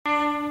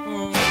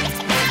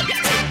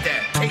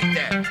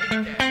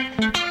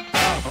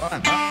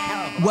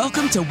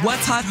Welcome to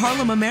What's Hot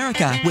Harlem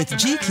America with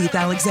G. Keith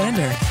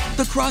Alexander.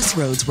 The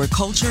crossroads where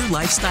culture,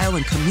 lifestyle,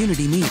 and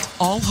community meet.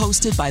 All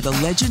hosted by the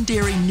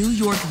legendary New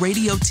York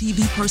radio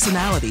TV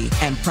personality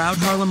and proud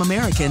Harlem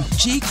American,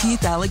 G.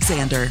 Keith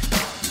Alexander.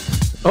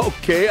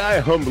 Okay, I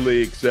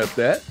humbly accept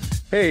that.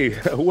 Hey,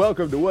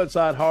 welcome to What's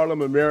Hot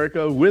Harlem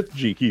America with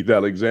G. Keith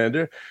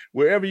Alexander.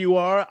 Wherever you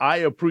are, I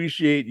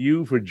appreciate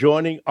you for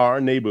joining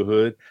our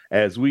neighborhood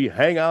as we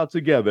hang out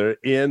together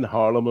in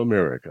Harlem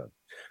America.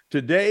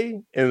 Today,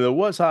 in the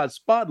What's Hot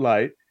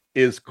Spotlight,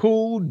 is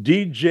cool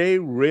DJ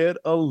Red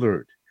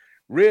Alert.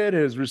 Red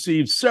has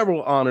received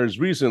several honors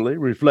recently,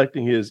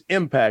 reflecting his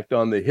impact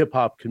on the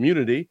hip-hop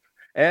community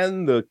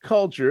and the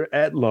culture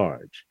at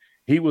large.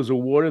 He was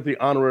awarded the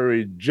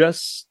honorary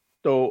Justo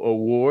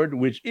Award,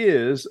 which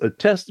is a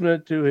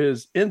testament to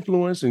his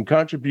influence and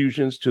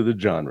contributions to the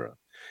genre.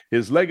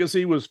 His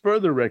legacy was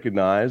further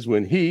recognized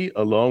when he,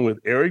 along with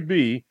Eric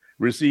B.,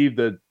 received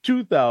the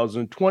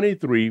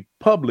 2023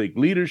 Public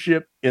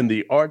Leadership in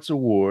the Arts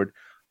Award,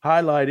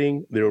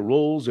 highlighting their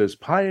roles as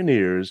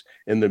pioneers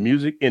in the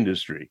music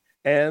industry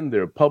and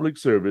their public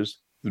service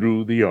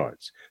through the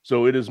arts.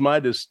 So it is my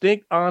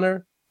distinct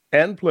honor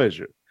and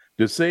pleasure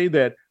to say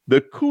that the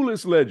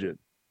coolest legend,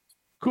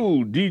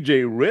 cool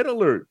DJ Red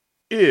Alert,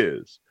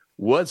 is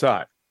What's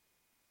Hot.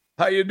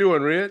 How you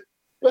doing, Red?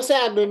 What's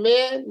happening,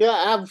 man? No,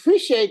 I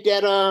appreciate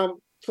that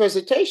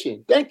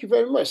presentation. Thank you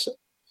very much, sir.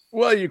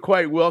 Well, you're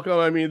quite welcome.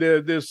 I mean,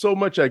 there's so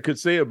much I could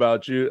say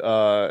about you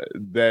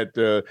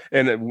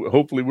and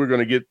hopefully we're going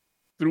to get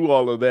through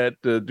all of that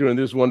during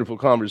this wonderful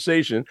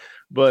conversation.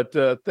 But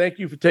thank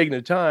you for taking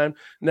the time.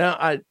 Now,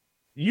 I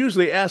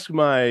usually ask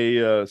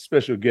my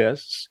special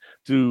guests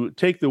to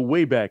take the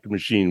Wayback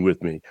Machine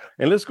with me.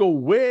 And let's go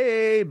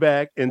way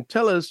back and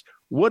tell us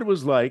what it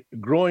was like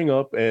growing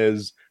up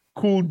as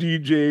cool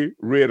DJ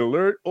Red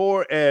Alert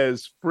or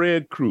as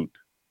Fred Crute.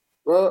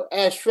 Well,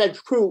 as Fred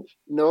Crute,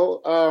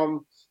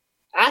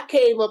 I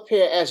came up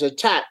here as a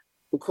tot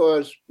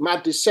because my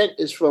descent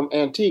is from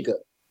Antigua,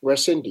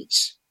 West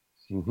Indies.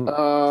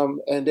 Mm-hmm.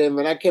 And then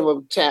when I came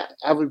up tot,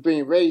 I was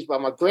being raised by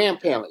my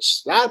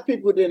grandparents. A lot of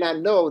people did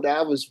not know that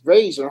I was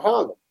raised in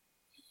Harlem.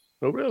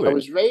 Oh, really? I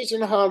was raised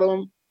in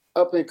Harlem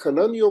up in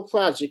Colonial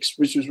Projects,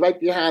 which was right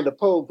behind the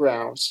Polo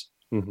Grounds.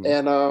 Mm-hmm.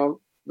 And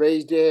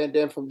raised there. And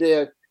then from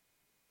there,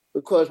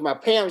 because my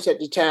parents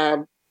at the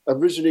time,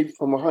 originally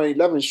from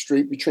 111th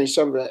Street between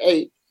 7th and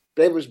 8th,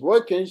 they was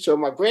working. So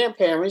my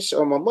grandparents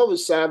on my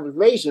mother's side was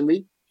raising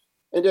me.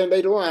 And then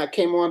later on, I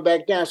came on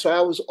back down. So I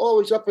was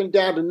always up and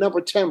down the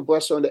number 10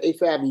 bus on the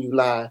 8th Avenue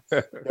line.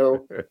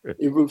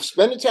 It was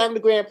spending time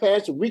with the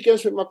grandparents, the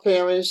weekends with my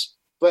parents,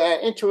 but I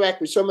interact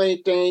with so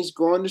many things,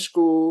 going to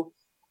school,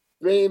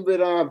 being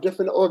with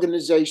different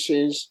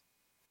organizations,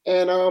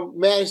 and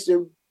managed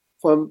to,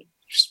 from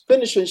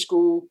finishing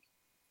school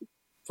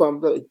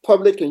from the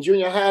public and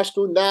junior high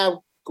school,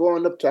 now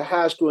going up to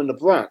high school in the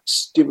Bronx,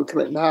 Stephen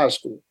Clinton High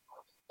School.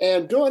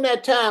 And during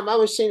that time, I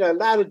was seeing a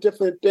lot of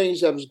different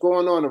things that was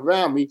going on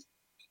around me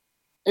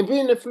and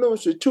being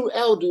influenced with two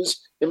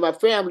elders in my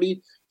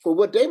family for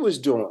what they was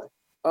doing.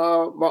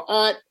 My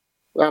aunt,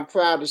 I'm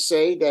proud to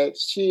say that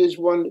she is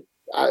one,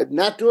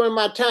 not during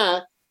my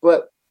time,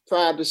 but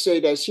proud to say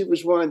that she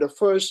was one of the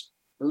first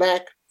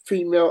Black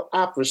female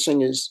opera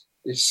singers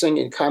to sing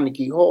in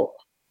Carnegie Hall.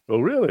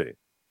 Oh, really?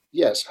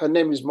 Yes, her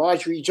name is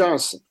Marjorie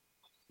Johnson.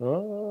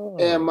 Oh,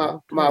 and my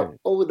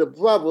older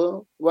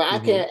brother, well, I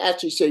can't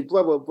actually say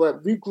brother,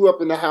 but we grew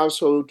up in the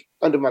household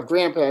under my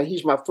grandparents.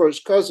 He's my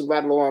first cousin,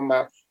 right along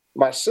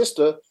my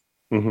sister.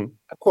 Mm-hmm.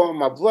 I call him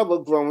my brother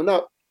growing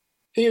up.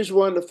 He was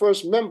one of the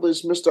first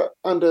members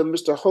under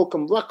Mr.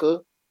 Holcomb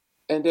Rucker.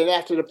 And then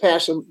after the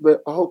passing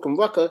of Holcomb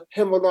Rucker,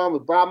 him along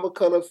with Bob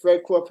McCullough,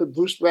 Fred Crawford,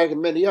 Bruce Bragg,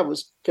 and many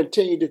others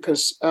continued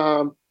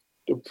the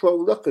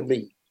Pro Rucker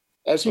League.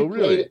 As he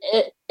played,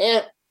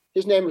 and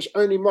his name was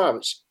Ernie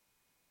Morris.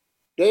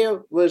 They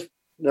was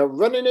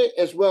running it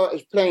as well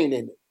as playing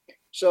in it.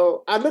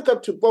 So I look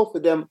up to both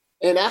of them,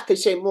 and I could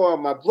say more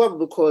on my brother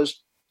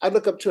because I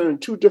look up to him in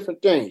two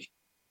different things.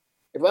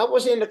 If I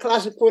was in the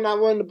closet putting out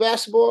one of the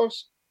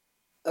basketballs,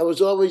 I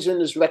was always in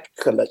his record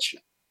collection.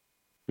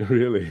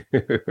 Really?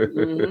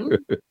 Mm-hmm.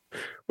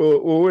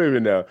 Well, wait a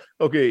minute now.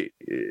 Okay,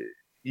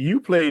 you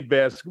played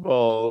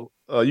basketball.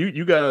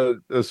 You got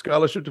a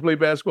scholarship to play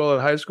basketball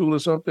at high school or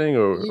something?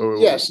 Or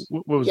yes.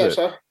 What was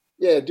that?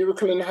 Stephen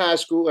Clinton High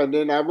School, and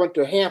then I went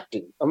to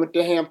Hampton. I went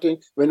to Hampton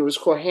when it was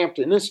called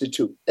Hampton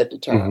Institute at the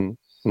time.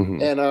 Mm-hmm.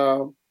 Mm-hmm. And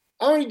I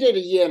only did a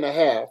year and a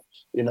half,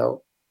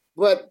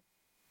 But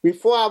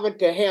before I went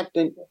to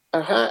Hampton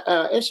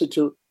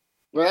Institute,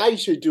 what I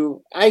used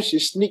to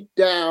sneak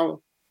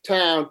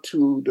downtown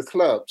to the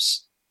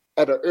clubs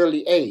at an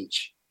early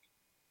age,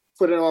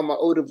 putting on my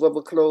older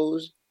brother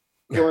clothes,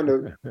 going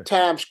to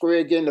Times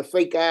Square, getting a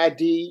fake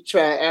ID,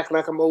 trying to act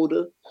like I'm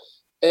older,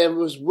 and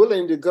was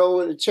willing to go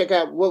and check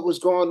out what was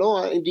going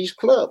on in these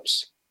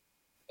clubs.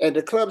 And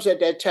the clubs at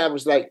that time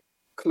was like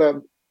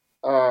Club,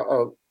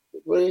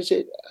 what is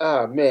it?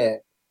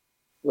 It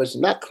was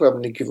not Club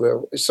Nicky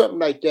Grill. It's something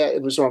like that.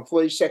 It was on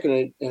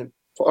 42nd and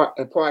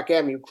Park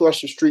Avenue,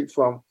 across the street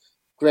from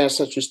Grand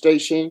Central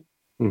Station.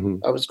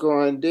 Mm-hmm. I was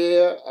going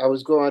there. I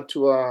was going to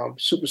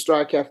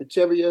Superstar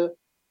Cafeteria.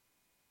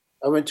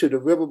 I went to the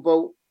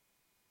Riverboat,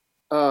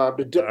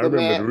 the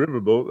Diplomat. I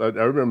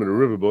remember the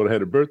Riverboat. I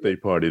had a birthday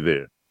party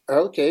there.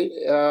 Okay.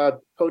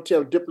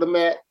 Hotel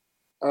Diplomat.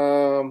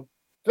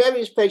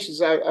 Various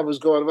places I was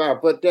going around.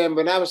 But then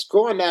when I was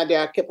going down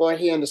there, I kept on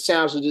hearing the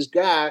sounds of this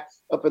guy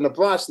up in the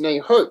Bronx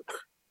named Herc.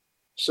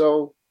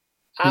 So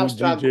I was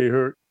DJ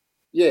Herc?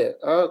 Yeah,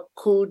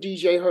 cool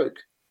DJ Herc.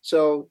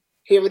 So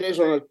here it is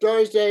on a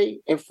Thursday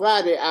and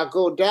Friday, I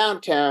go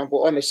downtown, but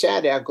on a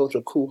Saturday, I go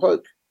to Cool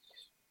Herc.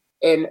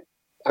 And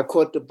I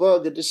caught the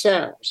bug of the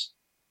sounds.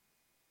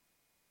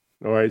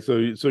 All right, so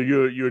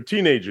you're a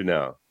teenager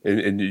now,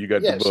 and you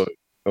got the bug.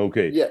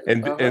 Okay, yeah,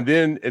 and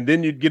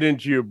then you'd get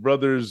into your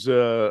brother's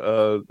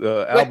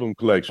album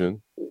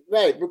collection,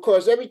 right?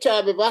 Because every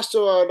time if I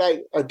saw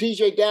like a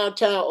DJ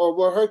downtown or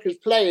where Herc was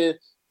playing,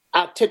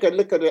 I take a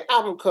look at the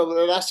album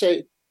cover and I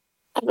say,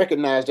 I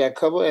recognize that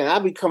cover, and I'll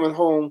be coming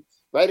home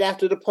right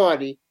after the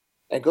party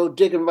and go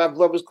digging my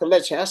brother's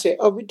collection. I say,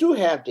 oh, we do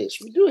have this,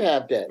 we do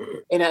have that,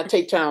 and I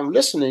take time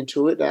listening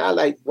to it, and I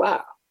like,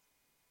 wow.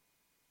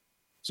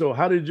 So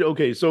how did you?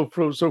 Okay, so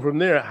from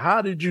there,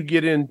 how did you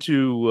get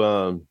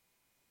into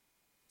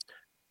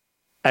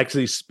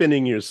actually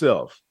spinning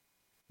yourself,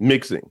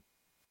 mixing?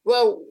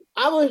 Well,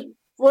 I was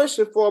first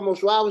and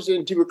foremost while I was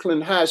in DeWitt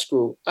Clinton High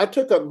School. I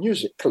took up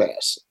music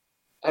class.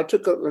 I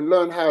took up and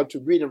learned how to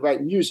read and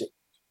write music.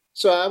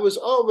 So I was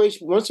always,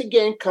 once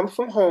again, come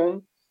from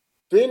home,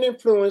 being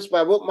influenced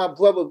by what my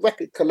brother's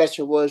record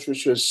collection was,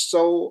 which was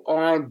soul,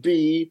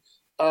 R&B,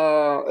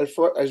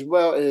 as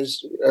well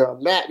as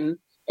Latin,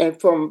 and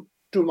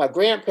through my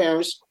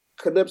grandparents,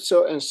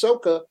 calypso and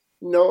soca.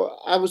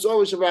 I was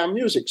always around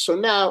music. So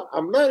now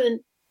I'm learning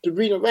to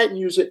read and write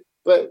music,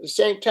 but at the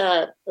same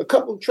time, a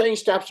couple of train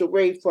stops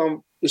away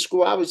from the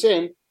school I was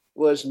in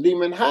was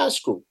Lehman High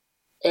School.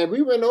 And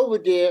we went over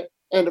there,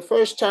 and the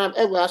first time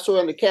ever I saw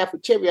in the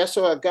cafeteria, I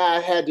saw a guy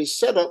had this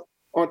setup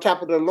on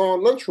top of the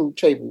long lunchroom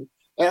table.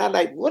 And I'm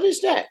like, what is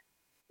that?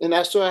 And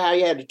I saw how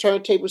he had the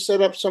turntable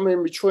set up somewhere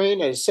in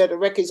between and a set of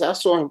records. I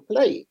saw him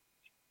play.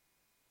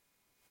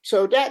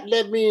 So that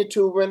led me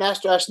into when I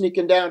started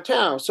sneaking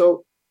downtown.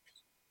 So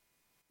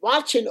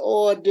watching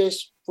all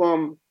this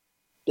from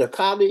the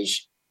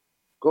college,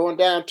 going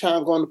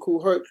downtown, going to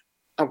Cool Herc,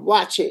 I'm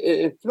watching, it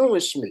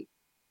influenced me.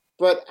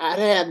 But I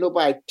didn't have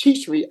nobody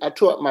teach me. I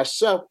taught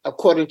myself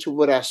according to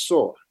what I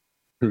saw.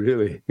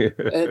 Really?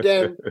 And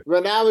then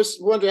when I was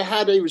wondering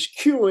how they was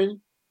cueing,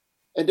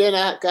 and then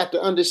I got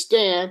to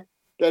understand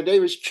that they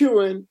was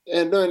cueing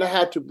and learning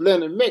how to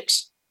blend and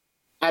mix,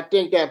 I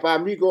think that by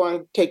me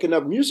taking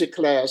up music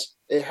class,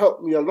 it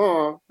helped me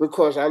along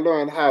because I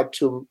learned how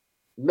to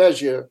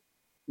measure,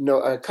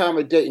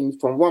 accommodating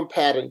from one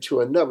pattern to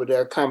another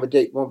to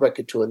accommodate one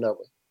record to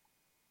another.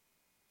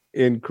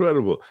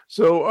 Incredible.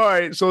 So, all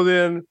right. So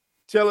then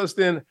tell us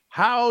then,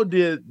 how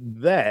did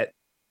that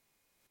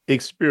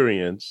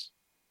experience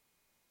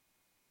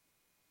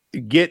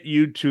get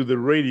you to the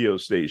radio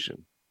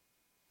station?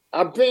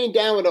 I've been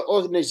down with an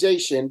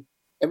organization,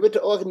 and with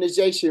the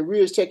organization,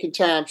 we was taking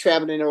time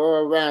traveling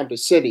all around the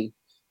city.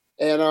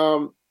 And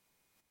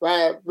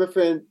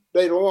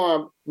later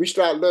on, we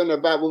started learning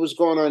about what was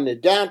going on in the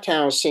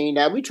downtown scene.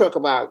 Now, we talk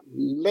about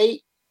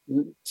late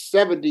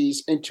 70s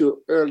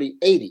into early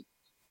 80s,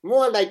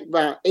 more like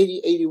about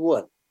 80,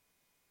 81.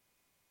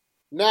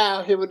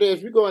 Now, here it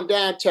is, we're going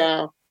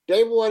downtown.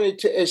 They wanted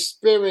to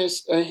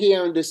experience and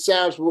hearing the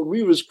sounds, what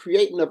we was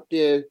creating up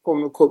there,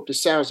 quote unquote, the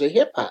sounds of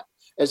hip hop,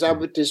 as I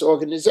with this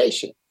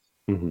organization.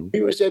 Mm-hmm.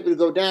 We was able to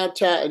go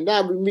downtown, and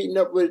now we're meeting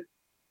up with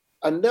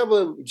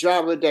another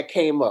genre that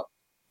came up,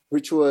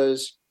 which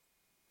was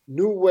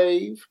new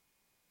wave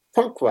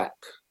punk rock.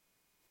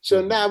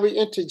 So now we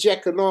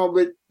interject along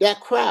with that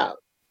crowd,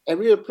 and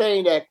we were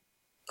playing at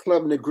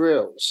Club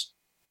Negril's,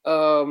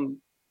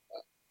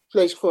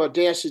 place called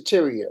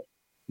Danceteria.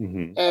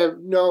 Mm-hmm.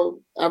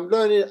 And I'm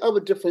learning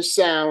other different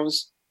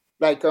sounds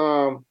like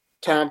Tom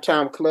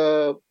Tom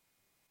Club,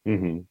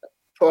 mm-hmm.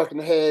 Talking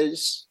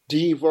Heads,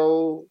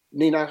 Devo,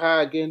 Nina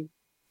Hagen,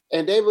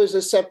 and they was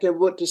accepting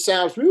what the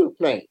sounds we were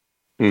playing.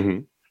 Mm-hmm.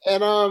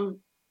 And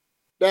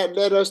that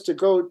led us to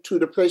go to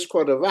the place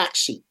called the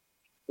Roxy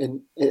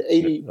in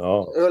 80,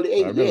 early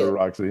 80s. I remember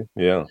Roxy,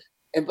 yeah.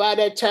 And by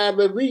that time,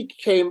 when we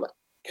came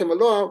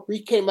along,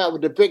 we came out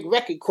with a big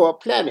record called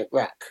Planet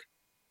Rock.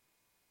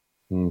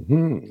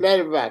 Mm-hmm.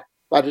 Planet Rock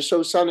by the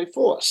Soul Sonic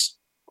Force.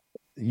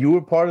 You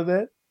were part of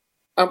that?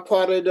 I'm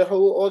part of the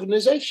whole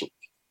organization.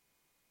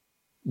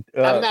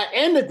 I'm not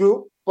in the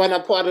group, but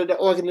I'm part of the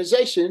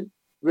organization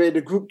where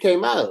the group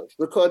came out of.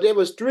 Because there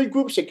was 3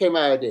 groups that came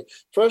out of there.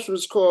 First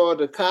was called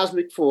the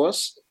Cosmic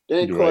Force,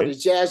 then called the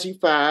Jazzy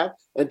 5,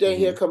 and then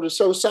here comes the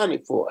Soul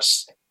Sonic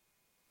Force.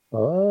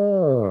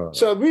 Oh.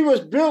 So we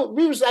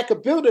was like a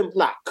building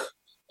block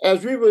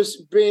as we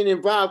was being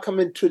involved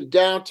coming to the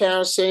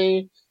downtown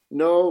scene,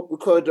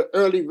 because the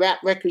early rap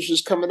records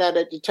was coming out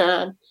at the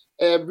time.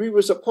 And we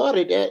was a part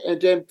of that.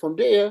 And then from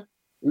there,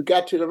 we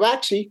got to the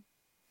Roxy.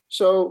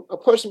 So a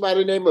person by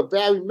the name of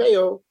Barry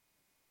Mayo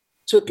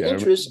took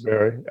interest.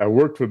 Barry. I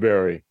worked for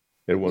Barry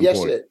at one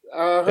point.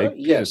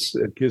 Yes.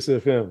 At Kiss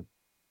FM.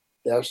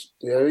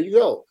 There you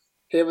go.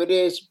 Here it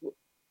is.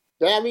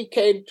 Barry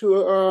came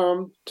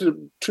to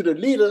the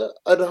leader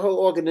of the whole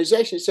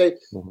organization and say,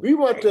 we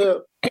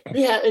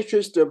have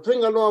interest to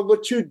bring along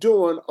what you're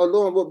doing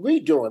along what we're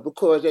doing,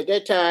 because at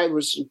that time it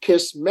was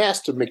Kiss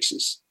Master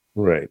Mixes.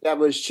 Right. That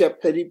was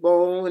Shep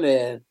Pettibone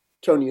and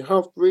Tony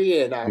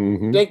Humphrey, and I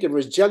think it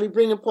was Jelly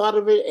bringing part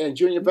of it, and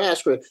Junior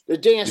Vasquez, the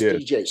dance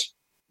DJs.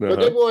 But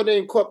they wanted to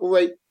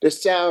incorporate the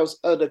styles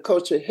of the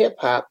culture hip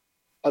hop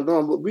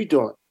along what we're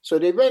doing. So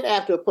they went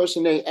after a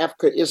person named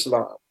Africa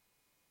Islam.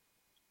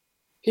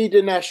 He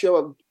did not show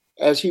up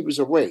as he was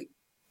away,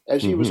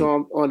 as he was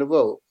on the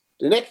road.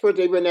 The next person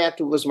they went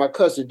after was my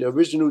cousin, the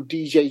original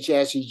DJ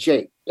Jazzy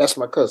J. That's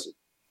my cousin.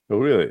 Oh,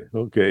 really?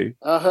 Okay.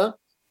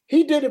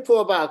 He did it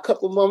for about a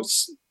couple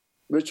months,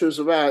 which was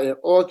around in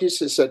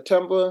August and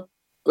September.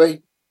 But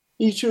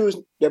he chose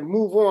to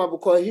move on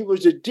because he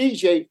was a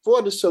DJ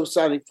for the Soul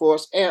Sonic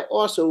Force and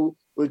also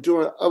was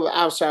doing other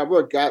outside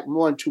work, got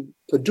more into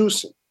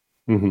producing.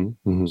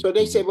 So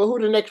they said, well, who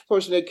the next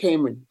person that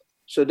came in?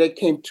 So they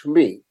came to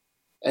me.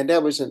 And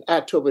that was in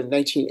October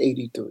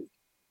 1983.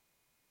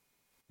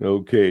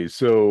 Okay.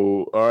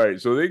 So, all right.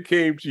 So they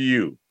came to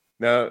you.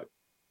 Now,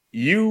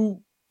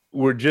 you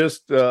were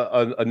just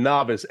a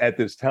novice at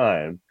this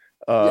time.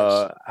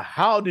 Yes.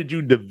 How did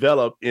you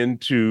develop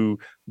into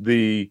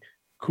the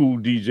Kool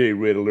DJ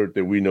Red Alert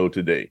that we know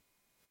today?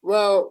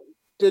 Well,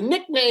 the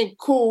nickname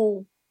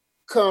Kool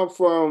come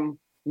from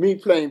me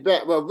playing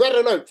Red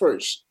Alert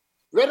first.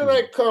 Red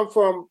Alert come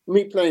from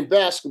me playing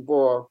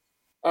basketball.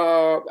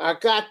 I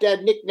got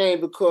that nickname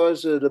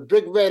because of the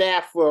big red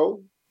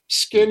afro,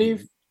 skinny,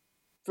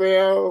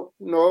 fair,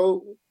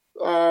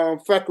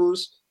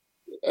 freckles,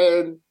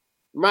 and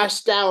my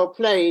style of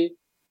play,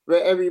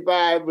 where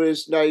everybody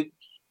was like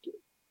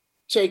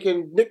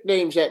taking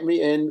nicknames at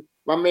me. And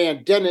my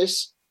man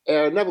Dennis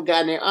and another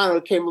guy named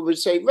Arnold came over and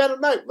say, Red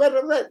Alert,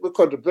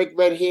 because the big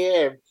red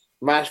hair and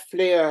my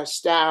flair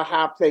style,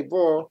 how I play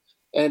ball,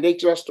 and they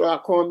just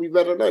started calling me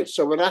Red Alert.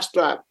 So when I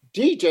started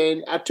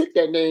DJing, I took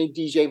that name,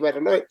 DJ Red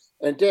Alert,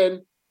 and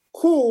then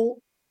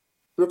Kool,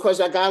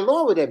 because I got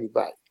along with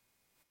everybody.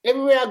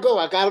 Everywhere I go,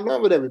 I got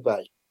along with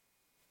everybody.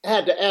 I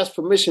had to ask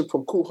permission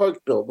from Kool Herc,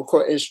 though,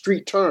 because in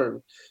street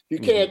term, you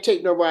can't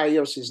take nobody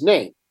else's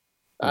name.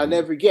 I'll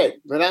never forget.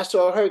 When I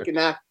saw Herc and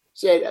I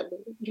said,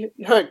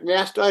 Herc, when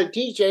I started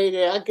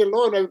DJing, I get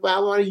along with everybody, I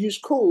want to use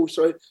Kool.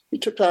 So he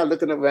took time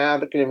looking around,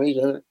 looking at me.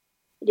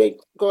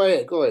 Go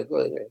ahead.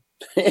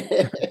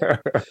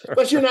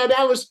 But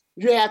that was,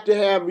 you have to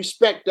have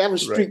respect. That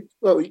was street.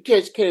 Well, you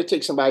can't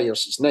take somebody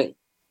else's name.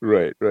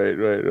 Right.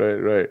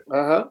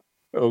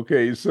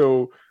 Okay,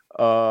 so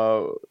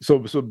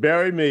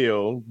Barry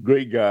Mayo,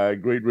 great guy,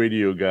 great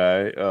radio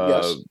guy.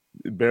 Yes.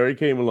 Barry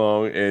came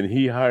along and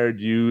he hired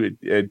you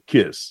at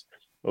KISS.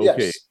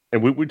 Okay, yes.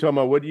 And we're talking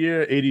about what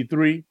year?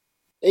 83.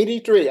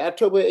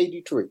 October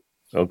 83.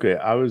 Okay,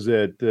 I was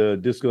at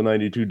Disco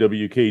 92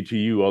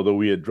 WKTU, although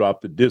we had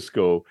dropped the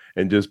disco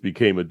and just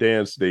became a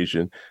dance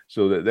station.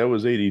 So that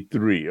was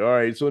 83. All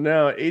right, so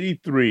now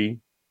 83,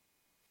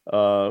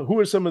 who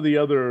are some of the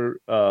other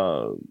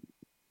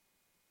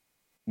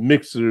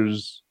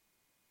mixers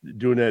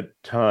during that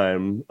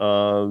time?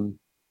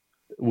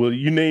 Well,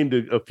 you named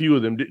a few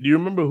of them. Do you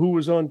remember who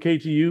was on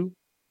KTU?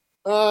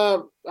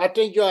 I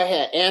think y'all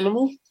had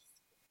Animal.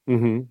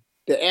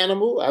 The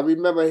Animal. I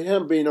remember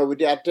him being over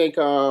there. I think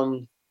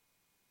I'm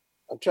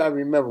trying to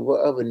remember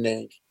what other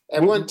names.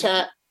 At one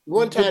time,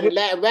 the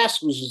Latin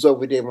Rascals was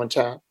over there one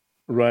time.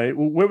 Right.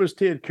 Well, where was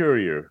Ted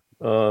Courier?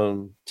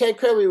 Ted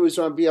Courier was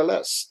on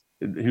BLS.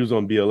 He was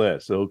on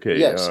BLS. Okay.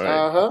 Yes. All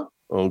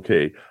right.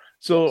 Okay.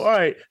 So, all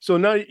right. So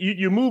now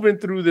you're moving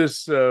through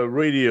this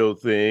radio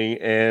thing,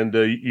 and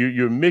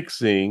you're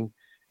mixing,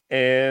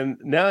 and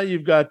now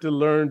you've got to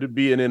learn to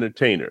be an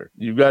entertainer.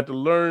 You've got to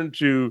learn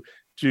to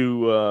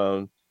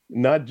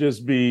not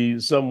just be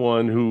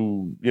someone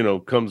who,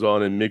 comes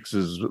on and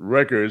mixes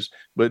records,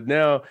 but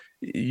now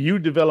you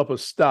develop a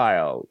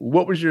style.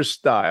 What was your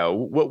style?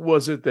 What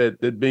was it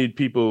that made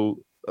people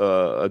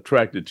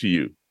attracted to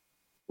you?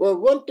 Well,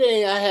 one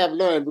thing I have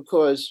learned,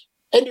 because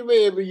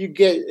anywhere you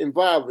get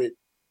involved with,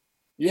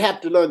 you have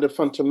to learn the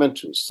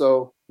fundamentals.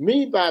 So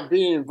me, by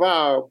being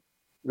involved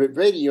with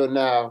radio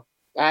now,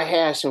 I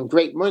have some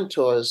great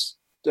mentors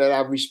that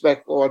I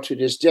respect all to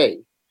this day.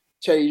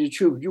 Tell you the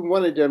truth, you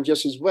wanted them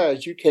just as well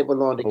as you came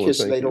along to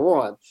KISS later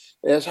on.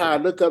 That's how I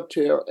look up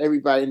to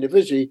everybody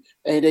individually,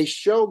 and they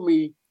show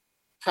me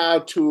how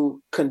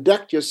to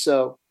conduct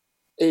yourself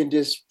in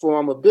this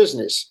form of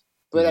business.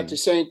 But at the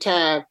same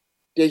time,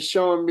 they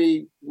showing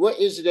me what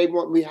is it they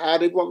want me, how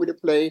they want me to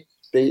play.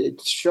 They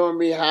showing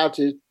me how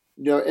to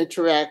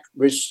interact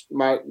with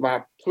my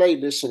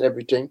playlist and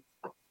everything.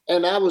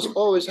 And I was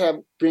always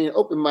being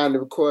open-minded,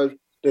 because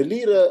the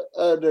leader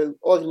of the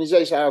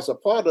organization I was a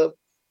part of,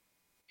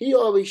 he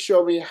always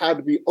showed me how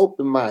to be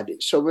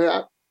open-minded.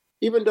 So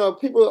even though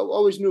people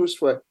always knew us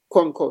for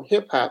quote-unquote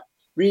hip-hop,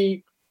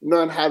 we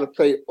learned how to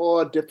play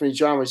all different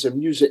genres of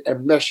music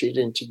and mesh it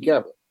in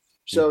together.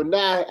 So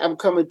now I'm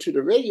coming to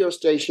the radio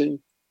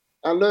station.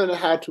 I'm learning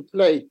how to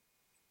play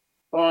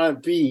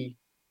R&B,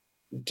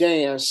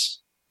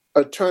 dance,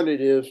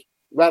 alternative,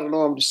 right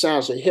along the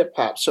sounds of hip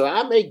hop. So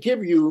I may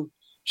give you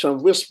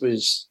some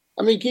whispers.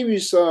 I may give you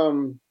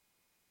some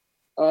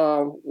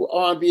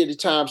R&B at the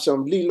time,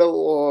 some Lilo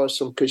or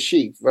some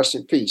Kashif, rest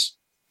in peace.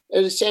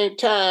 At the same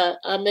time,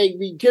 I may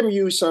be giving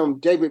you some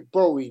David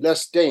Bowie,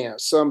 Let's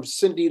Dance, some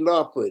Cyndi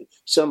Lauper,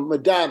 some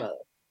Madonna.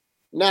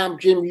 Now I'm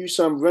giving you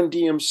some Run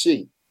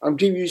DMC. I'm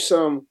giving you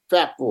some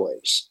Fat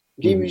Boys.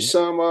 Give you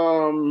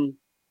some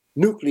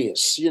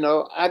Nucleus. You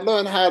know, I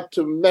learned how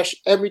to mesh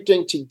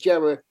everything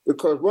together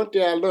because one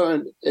thing I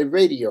learned in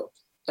radio,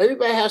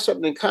 everybody has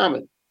something in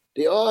common.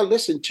 They all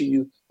listen to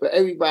you, but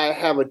everybody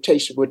have a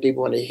taste of what they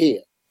want to hear.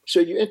 So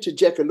you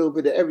interject a little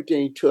bit of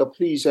everything to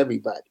please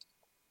everybody.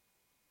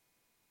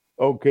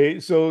 Okay,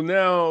 so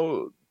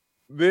now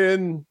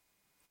then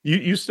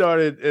you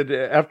started,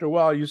 after a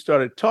while, you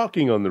started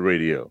talking on the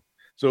radio.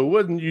 So it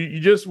wasn't, you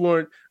just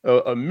weren't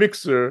a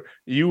mixer,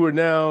 you were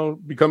now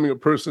becoming a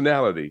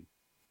personality.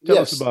 Tell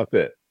us about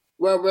that.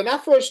 Well, when I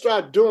first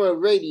started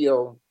doing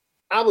radio,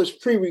 I was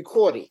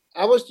pre-recording.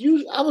 I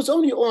was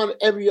only on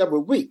every other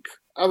week.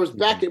 I was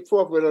back and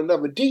forth with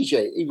another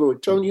DJ, either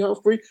with Tony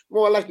Humphrey,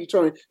 more likely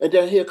Tony, and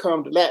then here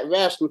comes the Latin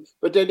Rascal,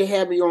 but then they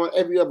had me on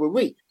every other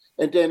week.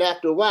 And then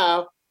after a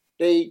while,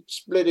 they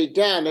split it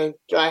down and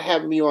started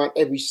having me on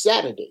every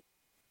Saturday.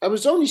 I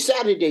was only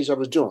Saturdays I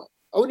was doing,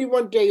 only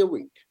one day a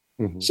week,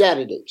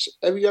 Saturdays.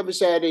 Every other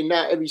Saturday,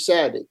 not every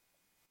Saturday.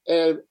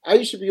 And I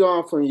used to be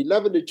on from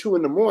 11 to 2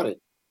 in the morning,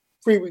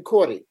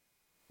 pre-recording.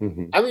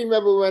 I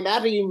remember when I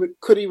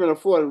couldn't even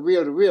afford a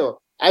reel-to-reel,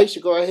 I used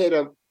to go ahead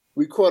and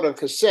record on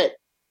cassette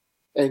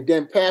and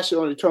then pass it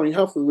on to Tony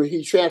Humphrey where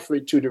he transferred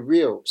it to the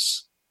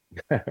reels.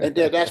 And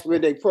then that's where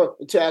they put,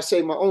 until I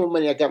saved my own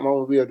money, I got my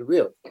own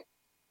reel-to-reel.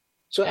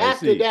 So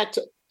after that,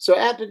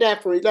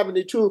 from 11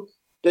 to 2,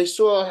 they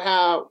saw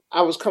how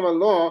I was coming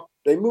along.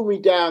 They moved me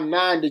down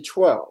 9 to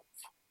 12,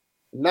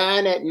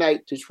 9 at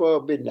night to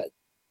 12 midnight.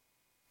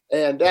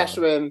 And that's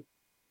when,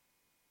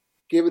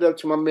 give it up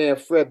to my man,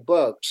 Fred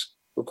Buggs,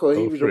 because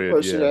he was the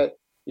person that,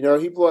 you know,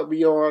 he brought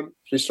me on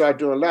to start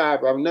doing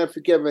live. I'll never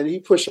forget when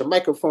he pushed a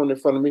microphone in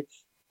front of me.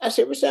 I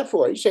said, what's that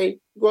for? He said,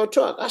 you going to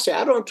talk? I said,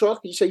 I don't talk.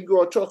 He said, you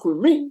going to talk with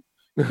me?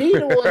 He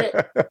don't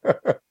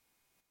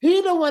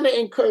want to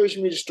encourage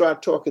me to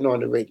start talking on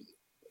the radio.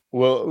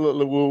 Well,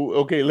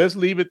 okay, let's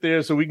leave it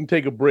there so we can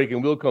take a break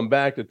and we'll come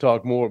back to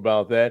talk more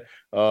about that.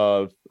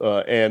 But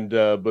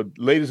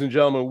ladies and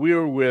gentlemen,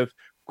 we're with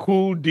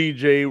Kool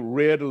DJ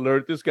Red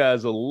Alert. This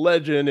guy's a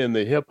legend in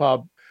the hip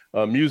hop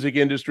music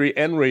industry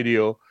and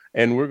radio.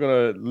 And we're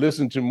going to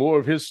listen to more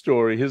of his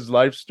story, his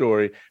life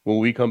story, when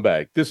we come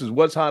back. This is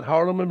What's Hot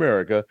Harlem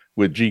America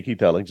with G.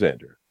 Keith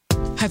Alexander.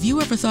 Have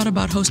you ever thought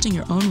about hosting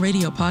your own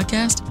radio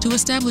podcast to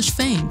establish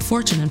fame,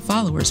 fortune, and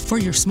followers for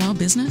your small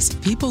business?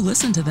 People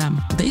listen to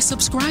them, they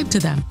subscribe to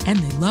them, and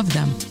they love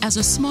them. As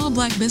a small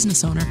Black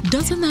business owner,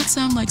 doesn't that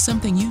sound like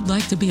something you'd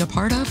like to be a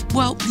part of?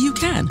 Well, you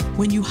can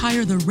when you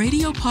hire the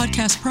radio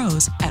podcast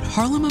pros at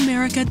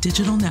HarlemAmerica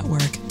Digital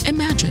Network.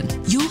 Imagine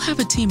you'll have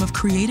a team of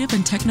creative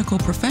and technical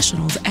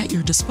professionals at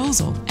your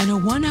disposal and a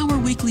 1-hour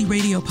weekly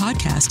radio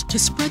podcast to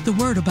spread the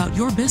word about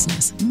your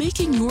business.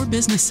 Making your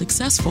business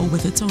successful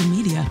with its own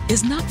media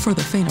is not for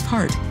the faint of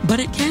heart, but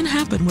it can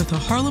happen with a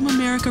Harlem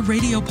America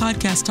radio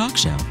podcast talk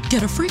show.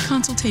 Get a free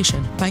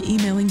consultation by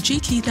emailing G.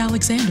 Keith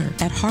Alexander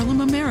at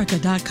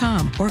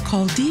HarlemAmerica.com or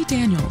call D.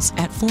 Daniels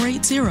at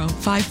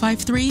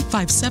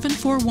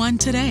 480-553-5741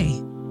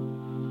 today.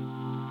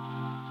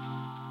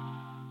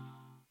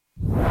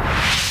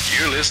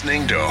 You're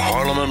listening to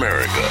Harlem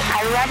America.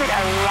 I love it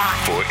a lot.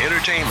 For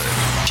entertainment.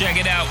 Check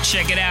it out.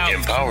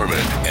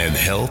 Empowerment and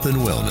health and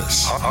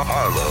wellness.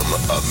 Harlem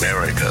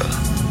America.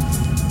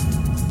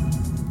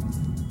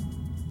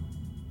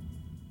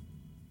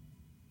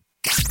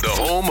 The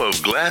home of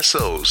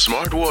Glasso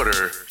Smart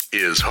Water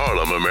is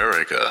Harlem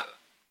America.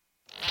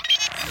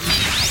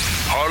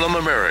 Harlem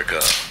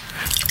America,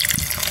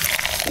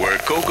 where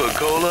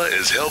Coca-Cola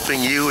is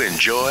helping you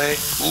enjoy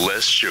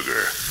less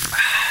sugar.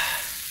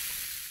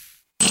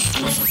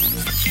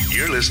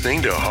 You're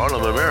listening to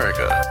Harlem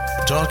America,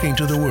 talking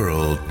to the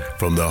world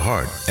from the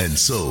heart and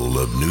soul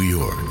of New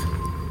York.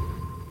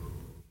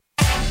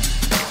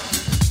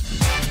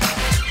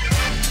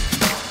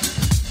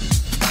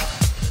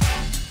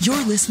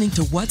 You're listening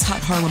to What's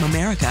Hot Harlem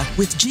America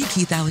with G.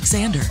 Keith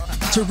Alexander.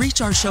 To reach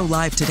our show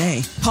live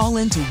today, call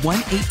in to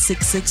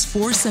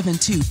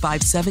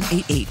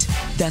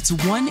 1-866-472-5788. That's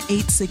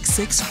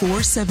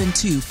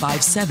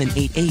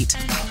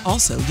 1-866-472-5788.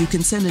 Also, you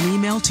can send an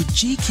email to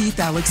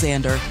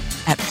gkeithalexander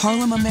at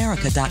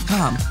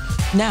HarlemAmerica.com.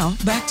 Now,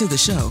 back to the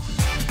show.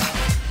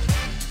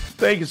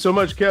 Thank you so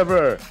much,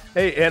 Kevin.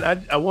 Hey, and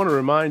I want to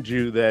remind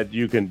you that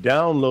you can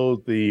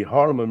download the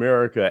Harlem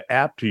America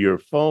app to your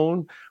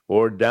phone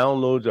or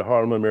download the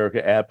Harlem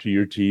America app to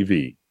your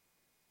TV.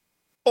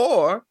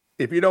 Or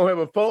if you don't have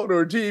a phone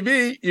or a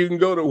TV, you can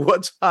go to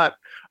what's hot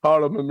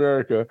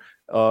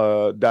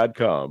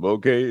HarlemAmerica.com.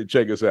 Okay,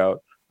 check us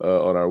out.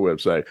 on our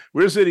website.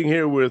 We're sitting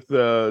here with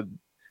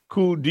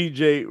cool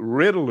DJ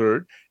Red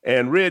Alert.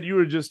 And Red, you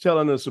were just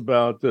telling us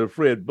about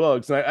Fred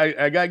Bugs. And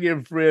I got to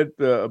give Fred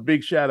a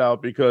big shout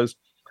out because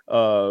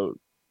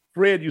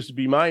Fred used to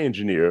be my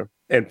engineer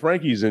and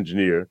Frankie's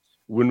engineer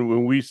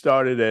when we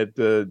started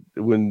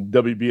when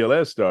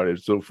WBLS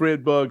started. So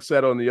Fred Bugs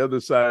sat on the other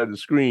side of the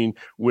screen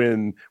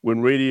when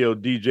radio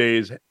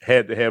DJs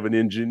had to have an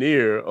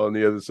engineer on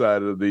the other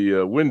side of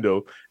the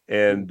window.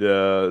 And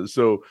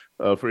so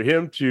for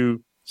him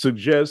to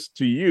suggest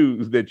to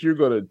you that you're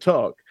going to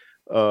talk,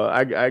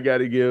 I got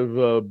to give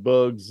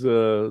Bugs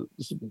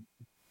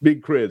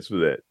big creds for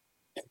that.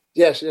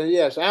 Yes.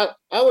 I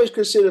always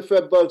consider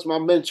Fred Bugs my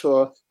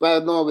mentor,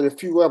 but along with a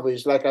few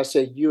others, like I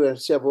said, you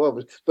and several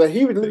others. But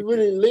he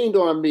really leaned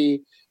on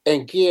me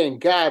and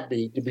guided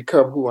me to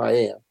become who I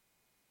am.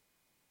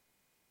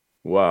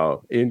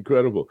 Wow,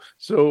 incredible.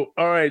 So,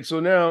 all right.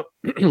 So now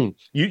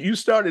you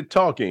started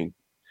talking,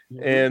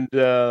 and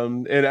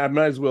I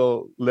might as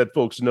well let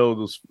folks know,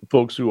 those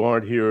folks who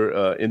aren't here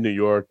in New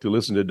York to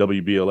listen to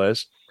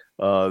WBLS,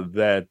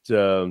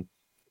 that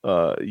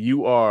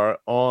you are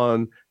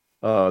on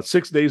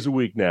 6 days a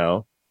week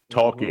now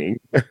talking,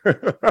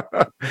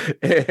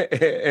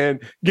 and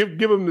give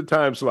them the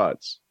time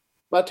slots.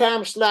 My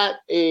time slot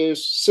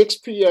is 6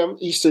 p.m.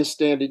 Eastern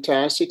Standard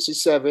Time, 6 to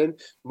 7,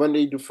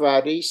 Monday to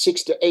Friday,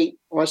 6 to 8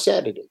 on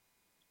Saturday.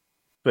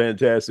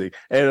 Fantastic.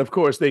 And of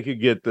course, they can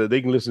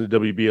listen to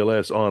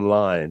WBLS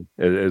online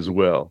as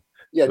well.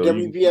 Yeah, so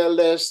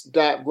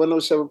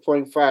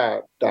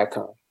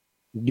WBLS.107.5.com.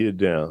 Get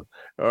down.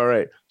 All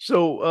right.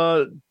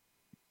 So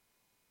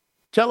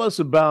tell us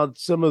about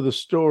some of the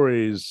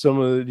stories.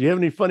 Do you have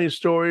any funny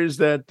stories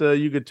that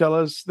you could tell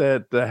us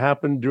that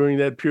happened during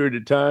that period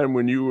of time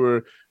when you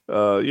were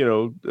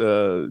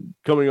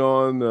coming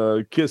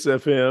on KISS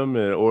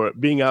FM or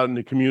being out in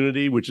the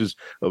community, which is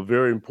a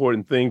very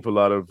important thing for a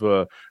lot of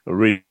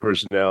radio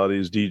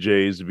personalities,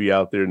 DJs, to be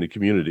out there in the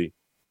community?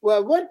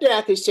 Well, one thing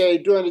I could say,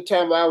 during the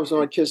time I was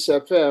on KISS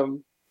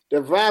FM,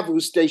 the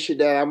rival station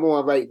that I'm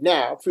on right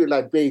now, I feel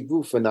like Babe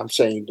Ruth when I'm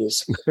saying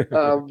this,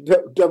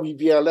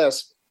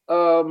 WBLS.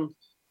 The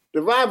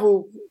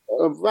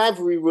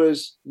rivalry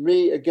was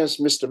me against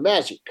Mr.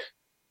 Magic.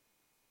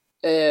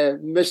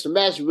 And Mr.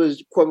 Magic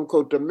was, quote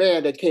unquote, the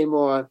man that came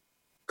on a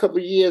couple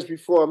of years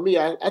before me.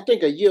 I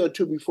think a year or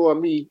two before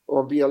me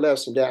on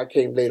BLS, and then I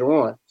came later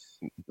on.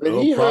 When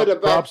he heard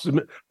about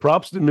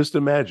props to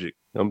Mr. Magic,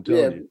 I'm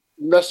telling you.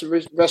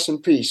 Rest in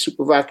peace,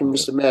 Super Rockin'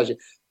 Mr. Magic.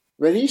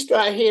 When he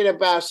started hearing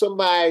about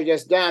somebody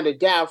that's down to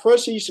die,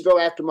 first he used to go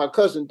after my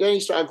cousin, then he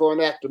started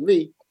going after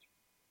me,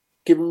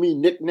 giving me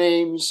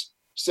nicknames,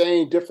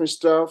 saying different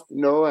stuff. I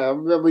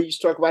remember he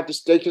used to talk about the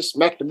steak and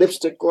smack the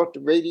lipstick off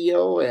the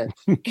radio and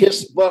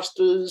kiss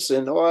busters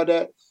and all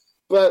that.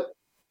 But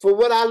for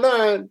what I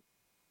learned,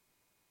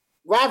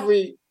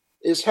 rivalry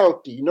is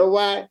healthy. You know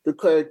why?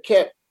 Because it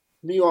kept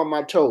me on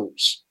my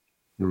toes.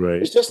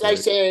 Right. It's just like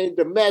saying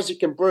the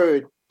Magic and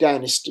Bird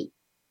dynasty.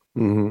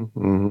 How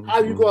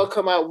you going to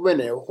come out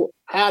winning?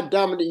 How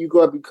dominant you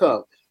going to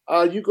become?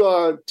 Are you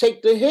going to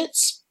take the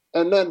hits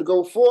and then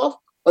go forth?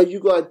 Or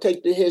you going to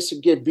take the hits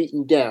and get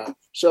beaten down?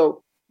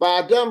 So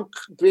by them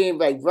being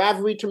like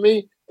rivalry to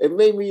me, it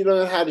made me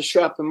learn how to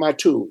sharpen my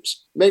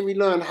tools, made me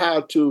learn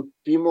how to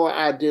be more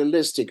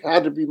idealistic, how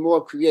to be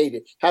more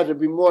creative, how to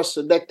be more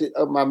selective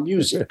of my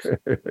music,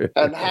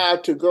 and how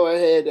to go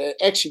ahead and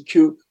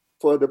execute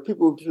for the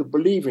people to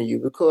believe in you.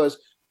 Because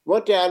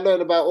one thing I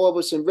learned about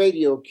Orbis and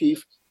radio,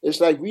 Keith,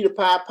 it's like we the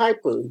Pied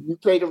Piper. You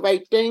play the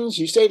right things,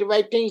 you say the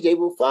right things, they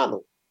will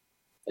follow.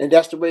 And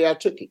that's the way I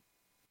took it.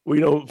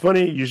 Well,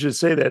 funny you should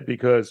say that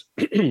because,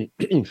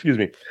 excuse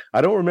me, I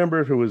don't remember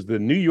if it was the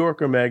New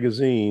Yorker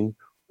magazine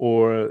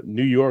or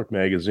New York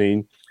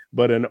magazine,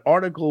 but an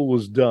article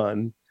was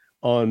done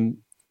on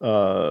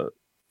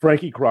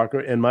Frankie Crocker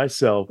and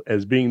myself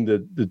as being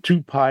the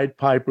two Pied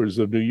Pipers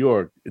of New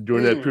York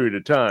during that period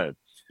of time.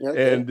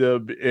 Okay. And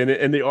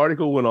the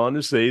article went on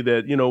to say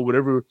that,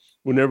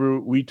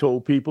 whenever we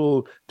told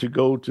people to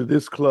go to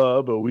this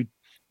club, or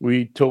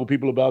we told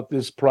people about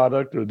this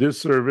product or this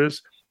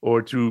service, or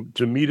to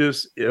meet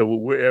us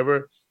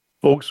wherever,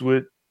 folks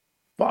would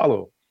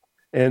follow.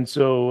 And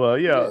so,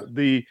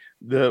 the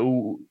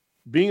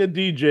being a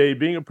DJ,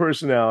 being a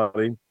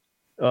personality,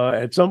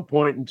 at some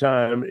point in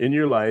time in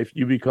your life,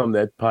 you become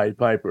that Pied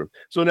Piper.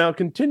 So now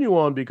continue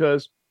on,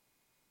 because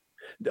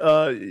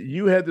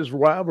you had this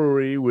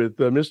rivalry with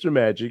Mr.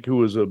 Magic, who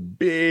was a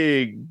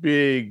big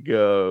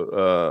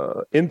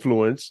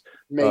influence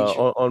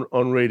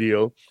on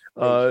radio.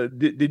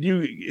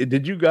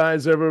 Did you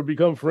guys ever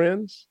become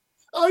friends?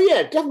 Oh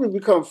yeah, definitely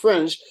become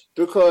friends,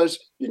 because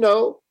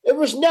it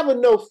was never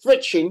no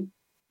friction.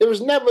 It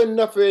was never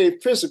enough of a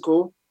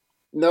physical,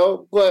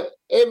 but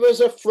it was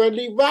a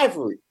friendly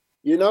rivalry.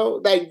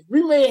 Like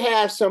we may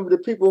have some of the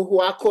people who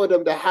I call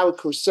them the Howard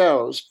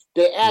Cosell.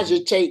 They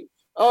agitate.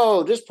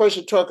 Oh, this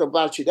person talk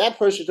about you. That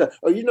person talk.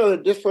 Oh,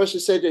 this person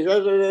said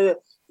this.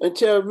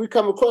 Until we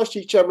come across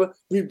each other,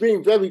 we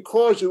being very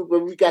cordial,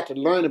 but we got to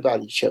learn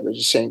about each other at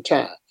the same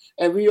time.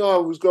 And we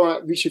all was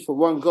reaching for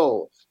one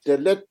goal. to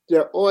let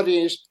the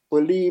audience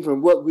believe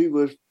in what we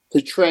were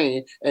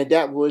portraying, and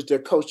that was the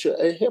culture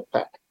of hip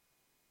hop.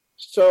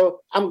 So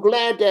I'm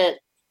glad that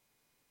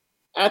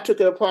I took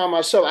it upon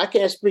myself. I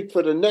can't speak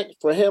for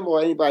him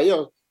or anybody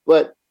else,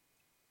 but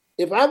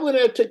if I would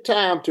have took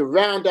time to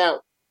round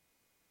out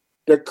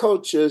the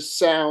culture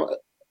sound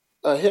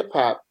of hip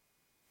hop,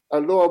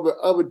 along with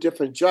other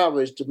different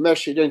genres to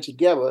mesh it in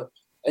together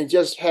and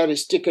just had it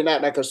sticking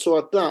out like a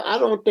sore thumb, I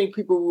don't think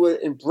people would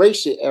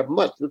embrace it as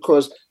much,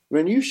 because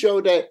when you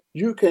show that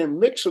you can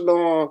mix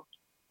along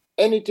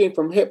anything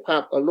from hip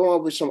hop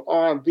along with some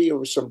R&B or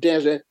with some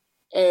dancing,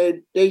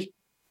 and they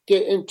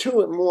get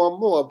into it more and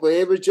more. But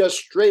it was just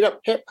straight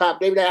up hip hop,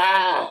 they be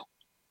like,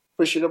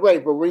 push it away.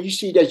 But when you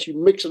see that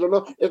you mix it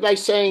along, it's like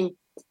saying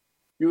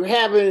you're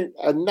having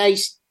a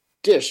nice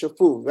dish of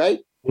food, right?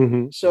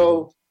 Mm-hmm.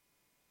 So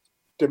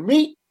the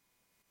meat,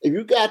 if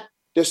you got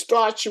the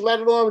starch right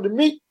along with the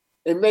meat,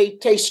 it may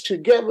taste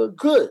together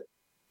good.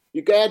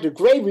 You can add the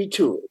gravy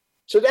to it.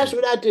 So that's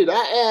what I did.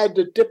 I add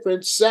the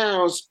different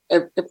sounds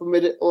and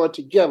implemented all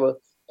together.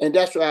 And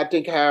that's what I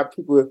think how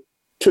people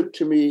took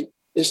to me.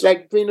 It's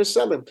like being a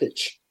selling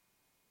pitch.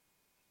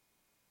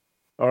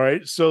 All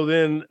right. So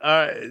then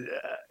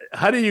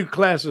how do you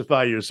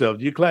classify yourself?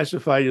 Do you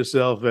classify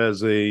yourself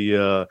as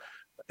a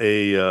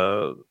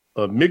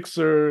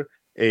mixer,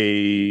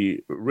 a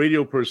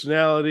radio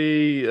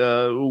personality?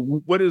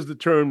 What is the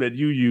term that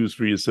you use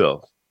for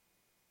yourself?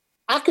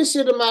 I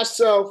consider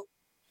myself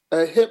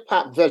a hip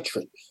hop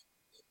veteran.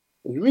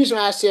 The reason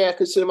I say I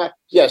consider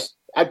yes,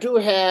 I do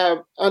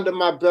have under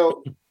my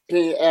belt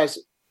being as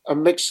a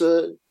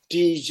mixer,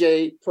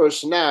 DJ,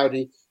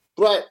 personality,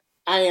 but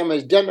I am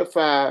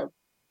identified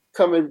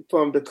coming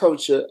from the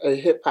culture a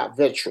hip hop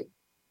veteran,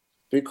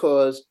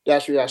 because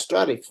that's where I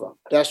started from.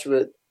 That's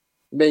what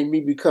made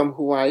me become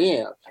who I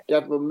am.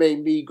 That's what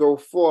made me go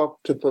forth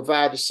to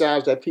provide the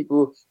sounds that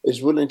people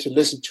is willing to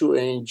listen to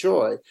and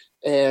enjoy,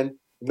 and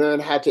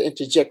learn how to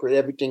interject with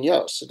everything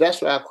else. So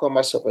that's why I call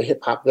myself a hip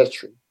hop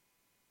veteran.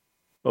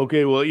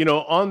 Okay, well,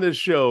 on this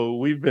show,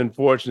 we've been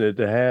fortunate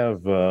to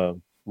have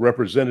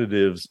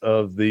representatives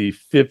of the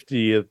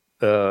 50th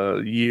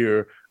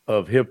year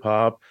of hip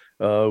hop.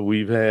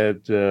 We've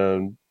had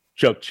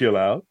Chuck Chill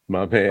Out,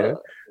 my man.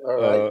 All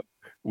right.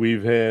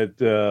 We've had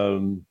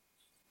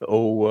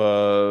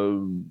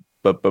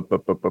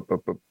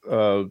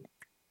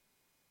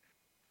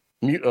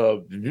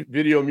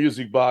Video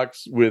Music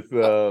Box with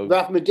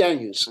Ralph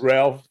McDaniels.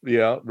 Ralph,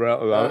 yeah,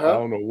 Ralph. I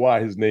don't know why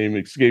his name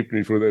escaped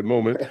me for that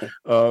moment.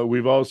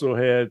 We've also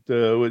had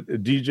with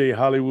DJ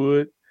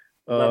Hollywood,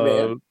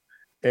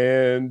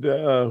 and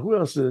who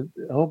else? I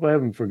hope I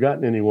haven't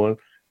forgotten anyone.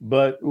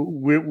 But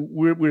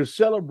we're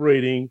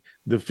celebrating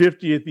the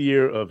 50th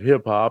year of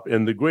hip hop,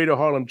 and the Greater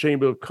Harlem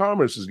Chamber of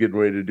Commerce is getting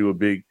ready to do a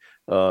big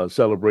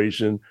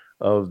celebration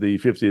of the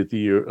 50th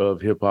year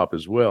of hip hop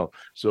as well.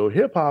 So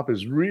hip hop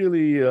is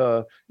really,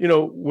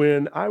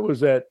 when I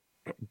was at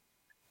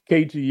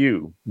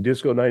KTU,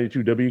 Disco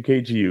 92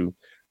 WKTU,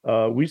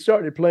 we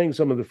started playing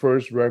some of the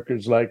first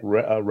records like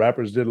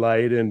Rapper's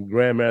Delight and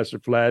Grandmaster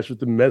Flash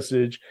with The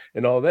Message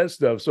and all that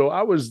stuff. So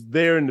I was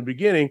there in the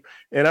beginning,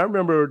 and I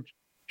remember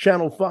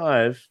Channel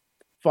 5,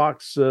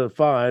 Fox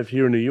 5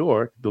 here in New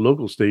York, the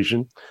local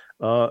station,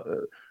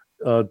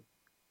 Chuck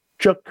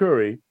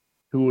Curry,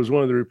 who was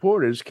one of the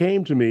reporters,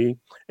 came to me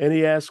and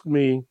he asked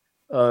me,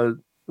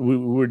 we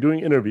were doing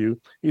an interview.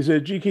 He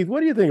said, "G. Keith,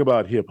 what do you think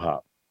about hip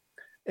hop?"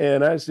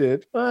 And I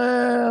said,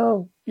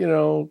 "Well,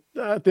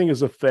 I think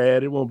it's a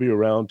fad. It won't be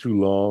around too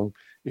long,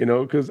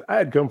 because I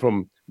had come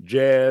from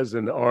jazz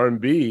and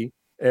R&B,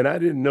 and I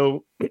didn't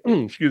know,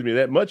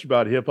 that much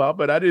about hip hop,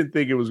 but I didn't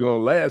think it was going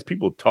to last.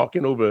 People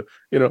talking over,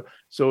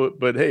 So,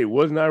 but hey,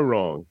 wasn't I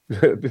wrong?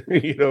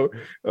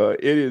 It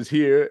is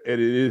here, and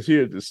it is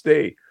here to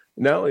stay.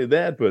 Not only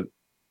that, but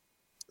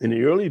in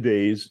the early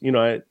days,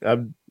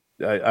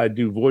 I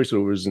do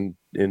voiceovers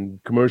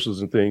and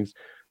commercials and things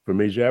for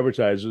major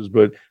advertisers,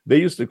 but they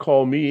used to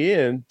call me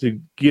in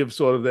to give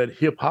sort of that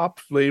hip hop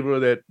flavor,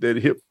 that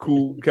hip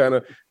cool kind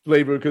of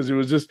flavor, because it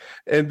was just,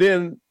 and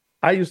then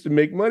I used to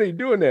make money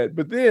doing that.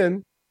 But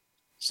then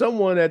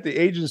someone at the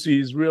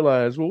agencies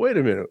realized, well, wait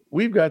a minute,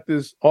 we've got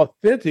this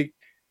authentic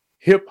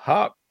hip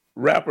hop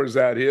rappers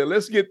out here.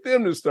 Let's get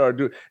them to start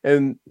doing.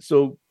 And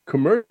so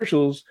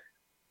commercials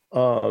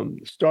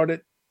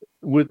started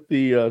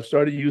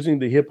using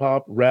the hip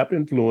hop rap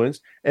influence,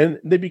 and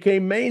they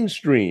became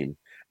mainstream.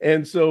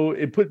 And so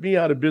it put me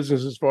out of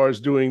business as far as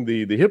doing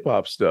the hip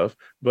hop stuff.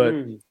 But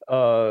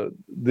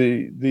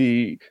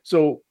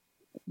so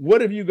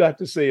what have you got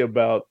to say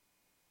about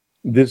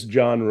this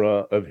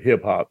genre of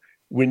hip hop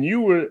when you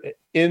were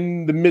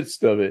in the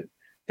midst of it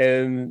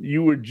and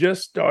you were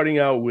just starting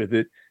out with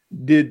it?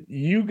 Did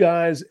you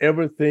guys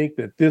ever think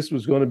that this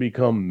was going to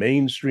become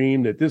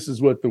mainstream, that this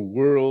is what the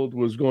world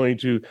was going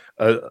to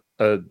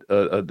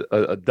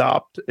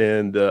adopt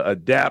and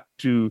adapt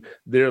to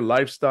their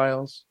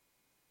lifestyles?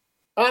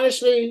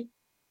 Honestly,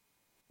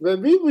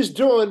 when we was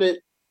doing it,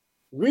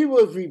 we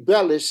were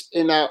rebellious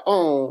in our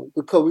own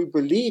because we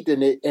believed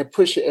in it and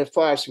pushed it as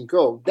far as it can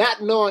go,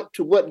 not knowing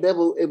to what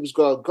level it was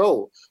going to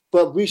go,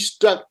 but we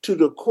stuck to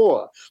the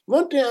core.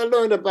 One thing I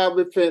learned about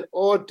within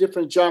all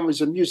different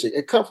genres of music,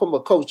 it comes from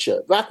a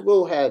culture. Rock and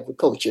roll has a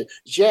culture.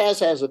 Jazz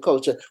has a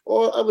culture.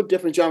 All other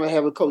different genres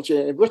have a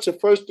culture. And what's the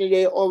first thing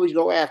they always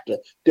go after?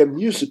 The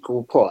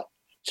musical part.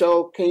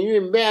 So can you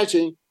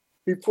imagine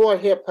before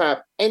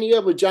hip-hop, any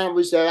other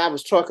genres that I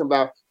was talking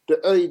about, the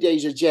early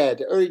days of jazz,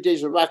 the early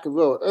days of rock and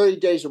roll, early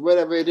days of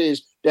whatever it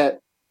is that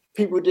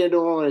people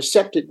didn't want to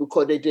accept it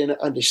because they didn't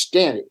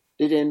understand it.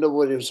 They didn't know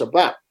what it was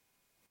about.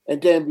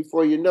 And then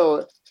before you know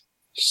it,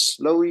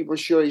 slowly but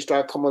surely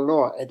start coming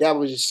along. And that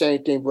was the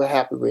same thing what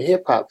happened with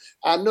hip hop.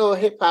 I know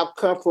hip hop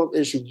come from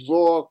its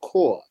raw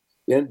core,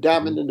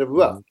 diamond in the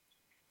rough.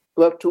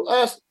 But to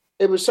us,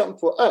 it was something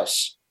for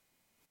us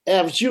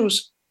as youth,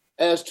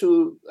 as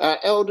to our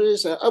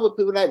elders and other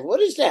people like,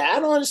 what is that? I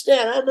don't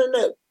understand. I don't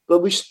know. But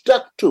we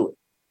stuck to it,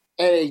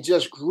 and it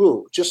just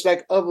grew, just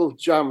like other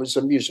genres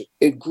of music.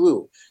 It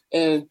grew.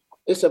 And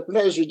it's a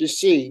pleasure to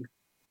see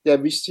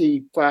that we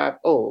see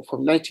 5-0 from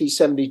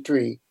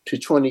 1973 to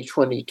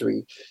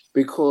 2023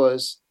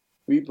 because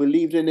we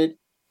believed in it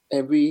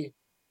and we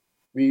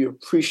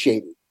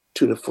appreciate it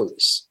to the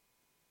fullest.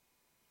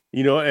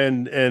 You know,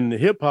 and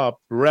hip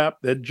hop, rap,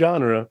 that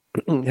genre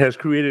has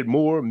created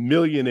more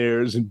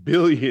millionaires and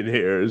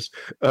billionaires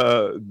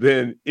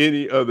than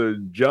any other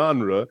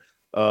genre.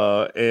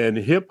 And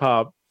hip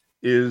hop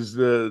is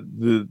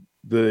the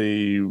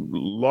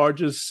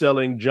largest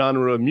selling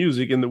genre of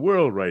music in the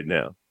world right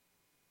now.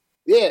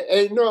 Yeah,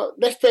 and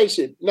let's face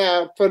it.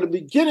 Now, from the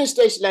beginning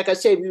stage, like I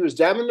said, we was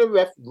down in the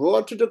ref,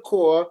 raw to the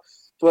core,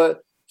 but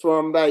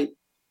from like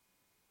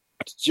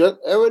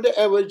era to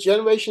era,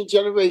 generation to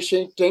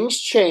generation, things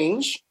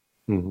change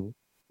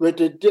with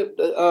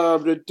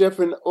the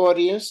different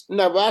audience.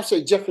 Now, when I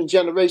say different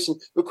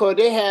generations, because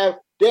they have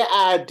their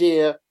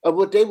idea of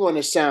what they want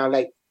to sound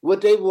like,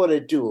 what they want to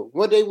do,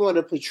 what they want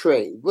to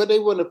portray, what they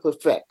want to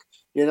perfect.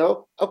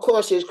 Of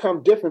course, it's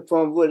come different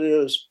from what it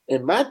was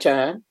in my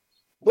time,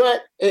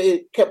 but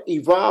it kept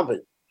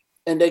evolving,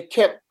 and they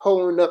kept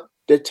holding up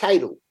the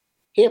title,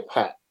 hip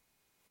hop.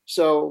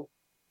 So,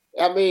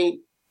 I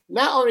mean,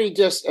 not only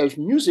just as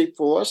music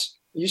for us,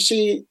 you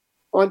see it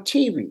on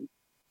TV,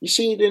 you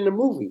see it in the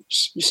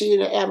movies, you see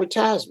it in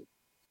advertising,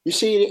 you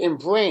see it in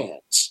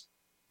brands.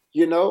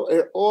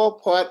 It's all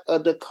part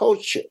of the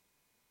culture.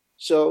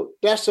 So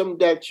that's something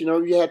that,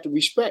 you have to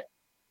respect.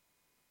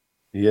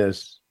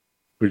 Yes,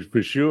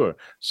 for sure.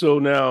 So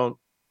now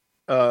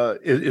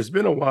it's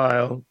been a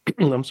while.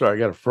 I'm sorry, I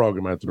got a frog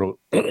in my throat.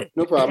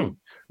 No problem.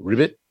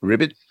 Ribbit.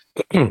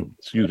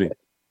 Excuse me.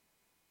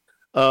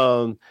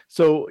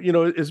 So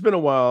it's been a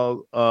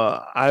while.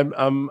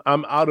 I'm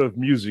out of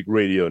music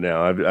radio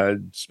now.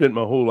 I've spent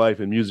my whole life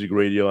in music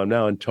radio. I'm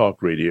now in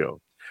talk radio.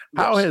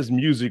 Yes. How has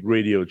music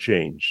radio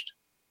changed?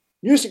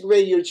 Music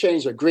radio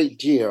changed a great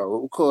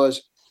deal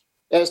because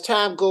as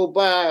time go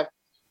by,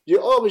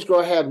 you're always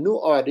going to have new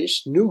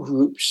artists, new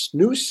groups,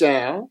 new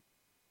sound,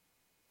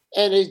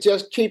 and it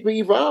just keep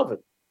evolving,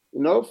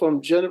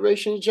 from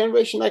generation to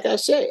generation, like I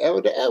said,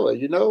 era to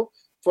era,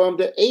 from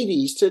the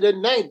 80s to the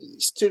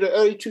 90s to the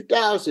early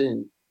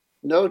 2000s,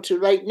 to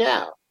right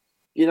now,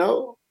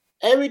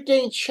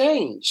 everything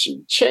changed.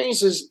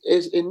 Change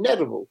is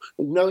inevitable.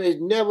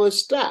 It never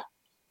stopped.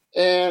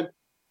 And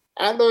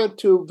I learned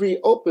to be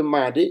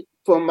open-minded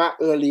from my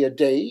earlier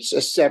days,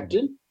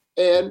 accepting.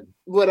 And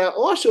what I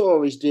also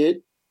always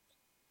did,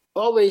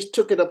 always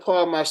took it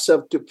upon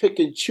myself to pick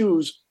and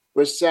choose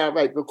what sound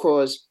right,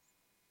 because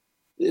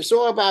it's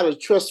all about a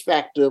trust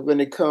factor when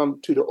it comes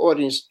to the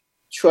audience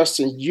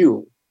trusting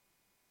you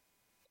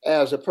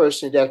as a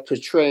person that's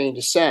portraying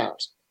the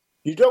sounds.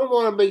 You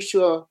want to make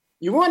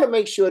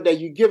sure that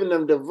you're giving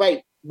them the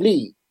right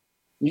lead.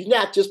 You're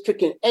not just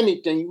picking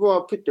anything. You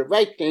want to pick the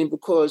right thing,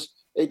 because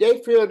if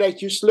they feel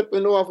that you're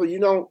slipping off or you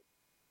don't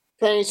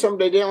playing something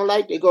that they don't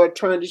like, they're going to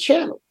turn the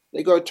channel.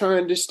 They're going to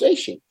turn the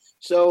station.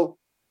 So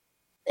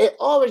it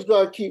always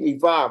going to keep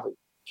evolving.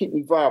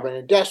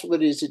 And that's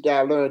what it is that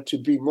I learned, to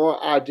be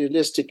more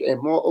idealistic and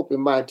more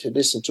open-minded to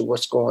listen to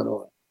what's going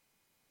on.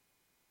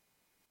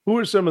 Who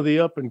are some of the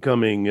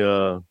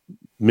up-and-coming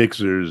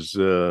mixers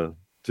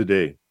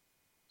today?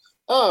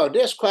 Oh,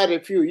 there's quite a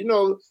few.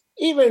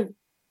 Even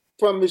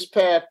from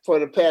for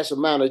the past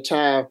amount of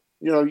time,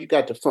 you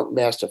got the Funk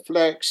Master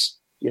Flex.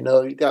 You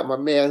got my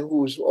man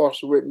who's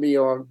also with me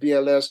on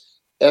BLS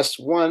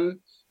S1.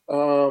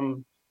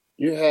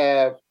 You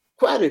have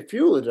quite a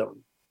few of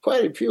them,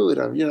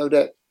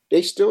 that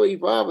they still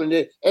evolving.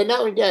 And not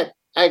only that,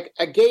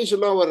 I gauge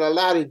along with a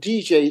lot of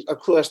DJs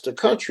across the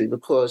country,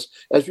 because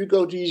as we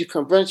go to these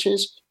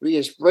conventions, we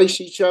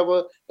embrace each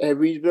other and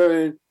we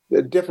learn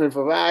the different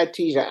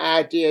varieties and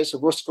ideas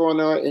of what's going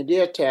on in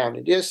their town,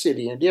 in their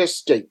city, in their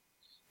state.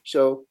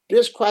 So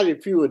there's quite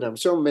a few of them,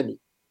 so many.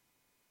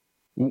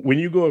 When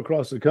you go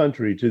across the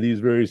country to these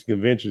various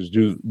conventions,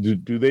 do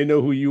they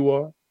know who you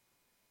are?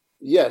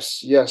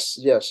 Yes.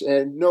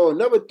 And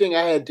another thing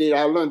I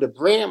learned to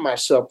brand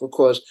myself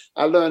because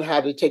I learned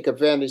how to take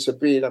advantage of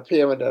being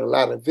appearing in a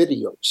lot of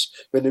videos.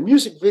 When the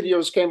music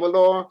videos came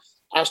along,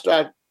 I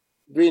started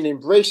being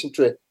embracing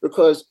to it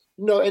because,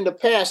 in the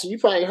past, you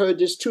probably heard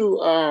this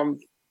too,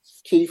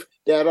 Keith,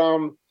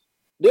 that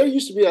there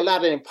used to be a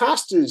lot of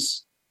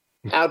imposters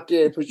out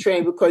there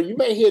portraying because you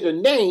may hear the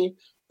name,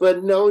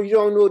 but no, you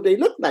don't know what they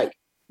look like.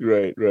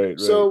 Right.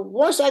 So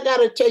once I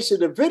got a taste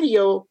of the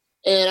video,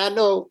 and I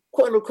know,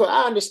 quote unquote,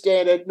 I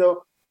understand that,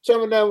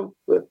 some of them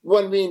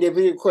want me in their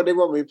video because they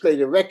want me to play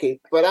the record,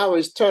 but I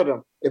always tell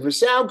them, if it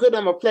sounds good,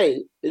 I'm going to play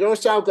it. If it don't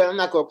sound good, I'm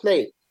not going to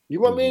play it. You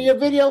want me in your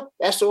video?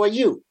 That's all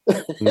you.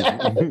 But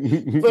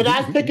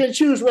I pick and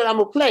choose what I'm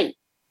going to play.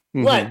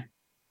 But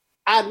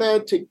I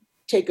learned to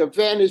take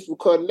advantage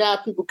because now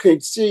people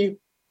can see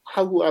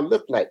who I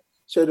look like.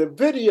 So the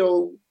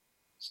video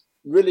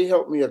really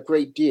helped me a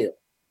great deal.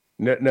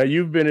 Now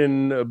you've been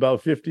in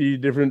about 50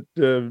 different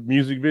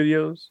music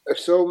videos?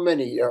 So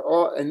many.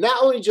 And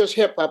not only just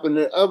hip-hop, and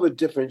the other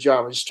different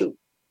genres too.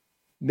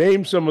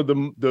 Name some of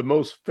the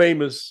most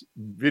famous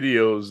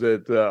videos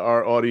that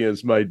our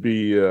audience might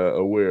be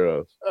aware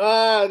of.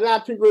 A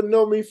lot of people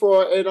know me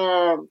for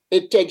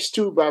It Takes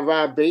Two by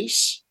Rob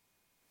Bass.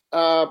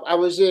 I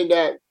was in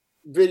that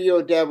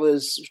video that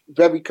was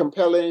very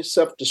compelling,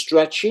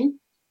 self-destruction.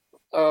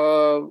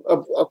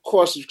 Of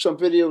course, some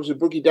videos of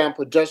Boogie Down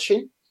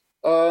Production.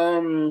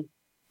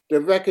 The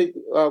record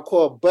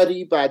called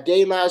Buddy by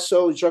De La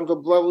Soul,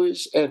 Jungle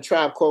Brothers, and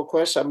Tribe Called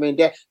Quest.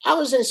 I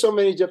was in so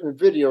many different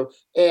videos.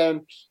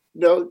 And,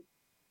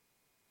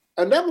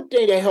 another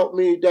thing that helped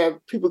me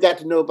that people got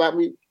to know about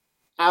me,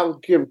 I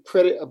would give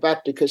credit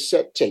about the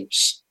cassette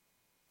tapes.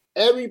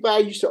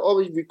 Everybody used to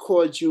always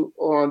record you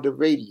on the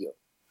radio,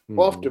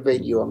 off the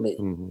radio,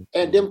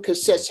 And them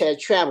cassettes had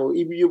traveled.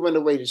 Either you went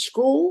away to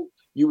school,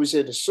 you was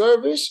in the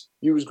service,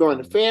 you was going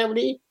to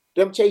family.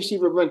 Them tapes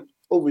even went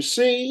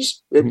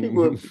overseas, where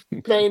people were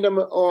playing them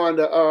on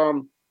the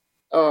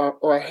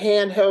or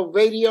handheld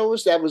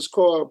radios that was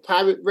called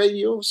pirate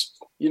radios.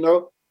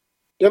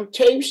 Them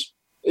tapes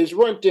is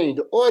one thing.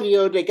 The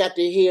audio, they got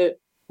to hear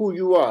who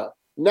you are.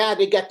 Now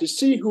they got to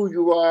see who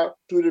you are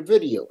through the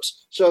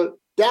videos. So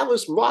that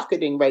was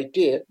marketing right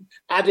there.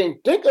 I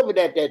didn't think of it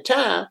at that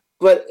time,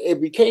 but it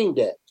became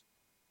that.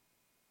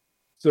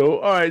 So,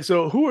 all right.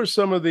 So who are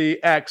some of the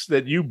acts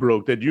that you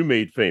broke that you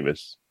made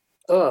famous?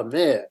 Oh,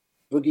 man.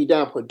 Boogie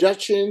Down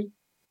Production.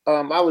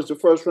 I was the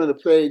first one to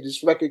play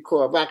this record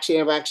called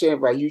Roxanne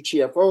by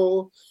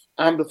UTFO.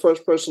 I'm the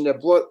first person that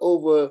brought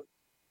over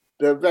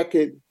the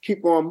record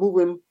Keep On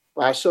Moving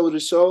by Soul to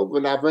Soul.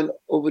 When I went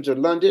over to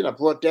London, I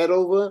brought that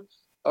over.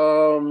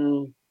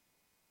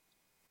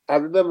 I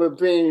remember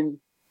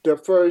being the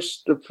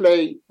first to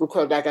play,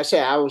 because like I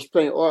said, I was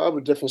playing all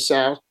other different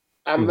sounds.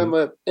 I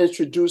remember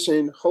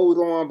introducing Hold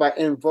On by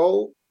En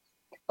Vogue.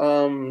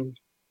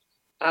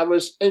 I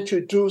was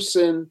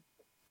introducing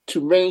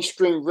to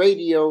mainstream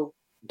radio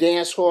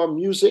dance hall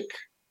music.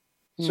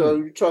 So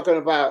you're talking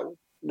about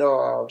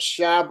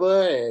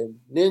Shaba and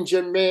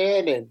Ninja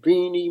Man and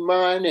Beanie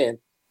Man and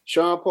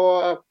Sean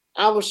Paul.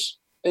 I was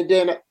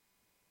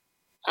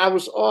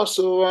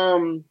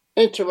also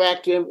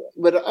interacting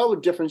with the other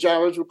different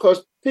genres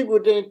because people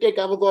didn't think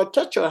I was going to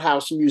touch on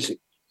house music,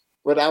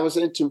 but I was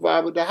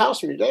involved with the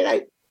house music. They're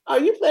like, "Oh,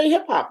 you play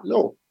hip hop?"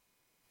 No,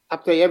 I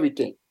play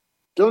everything.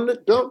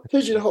 Don't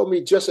pigeonhole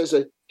me just as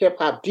a hip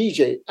hop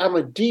DJ. I'm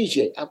a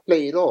DJ. I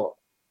play it all.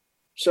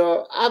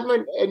 So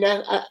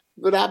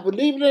but I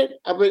believe in it.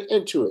 I've been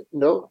into it.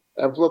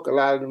 I've broke a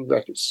lot of them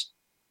records.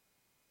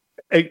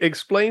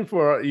 Explain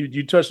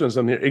you touched on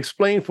something here.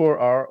 Explain for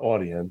our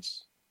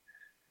audience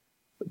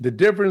the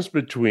difference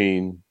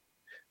between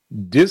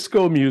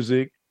disco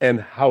music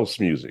and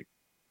house music.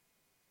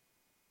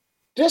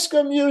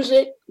 Disco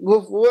music,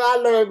 what I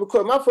learned,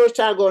 because my first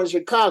time going to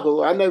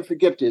Chicago, I'll never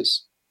forget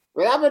this.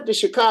 When I went to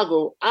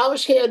Chicago, I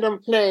was hearing them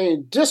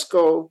playing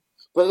disco,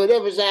 but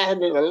there was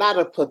adding a lot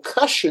of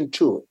percussion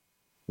to it,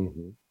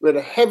 with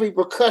a heavy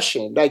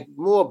percussion, like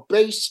more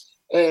bass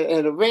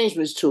and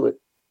arrangements to it.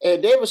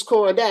 And they was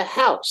calling that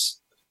house.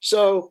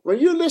 So when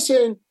you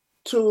listen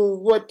to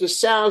what the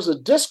sounds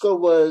of disco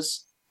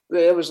was,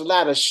 there was a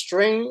lot of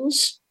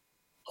strings,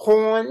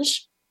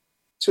 horns.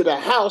 To the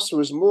house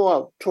was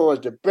more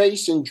towards the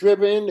bass and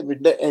driven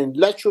and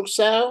electric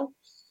sound.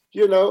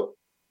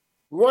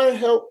 One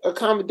helped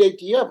accommodate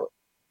the other.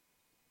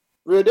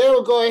 Where they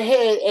would go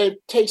ahead and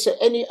take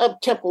any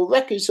up-tempo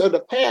records of the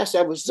past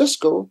that was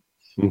disco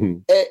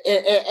and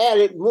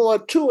added more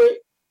to it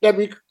that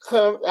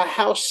become a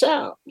house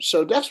sound.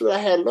 So that's what I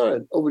had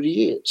learned over the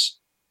years.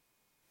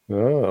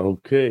 Oh,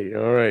 okay.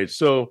 All right.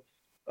 So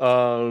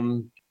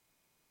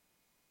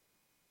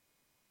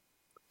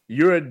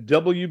you're at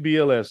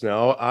WBLS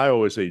now. I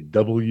always say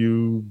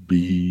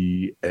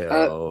WBLS.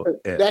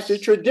 That's the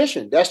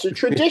tradition.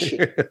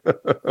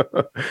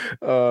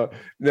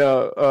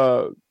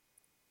 Now,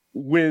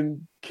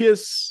 when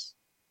KISS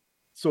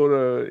sort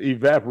of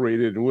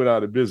evaporated and went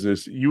out of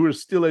business, you were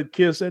still at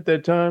KISS at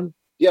that time?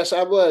 Yes,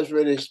 I was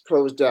ready to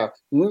close down.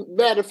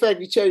 Matter of fact,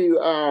 to tell you,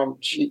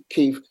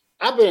 Keith,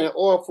 I've been at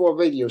all 4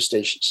 radio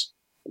stations.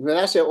 When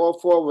I say all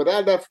 4, when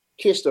I left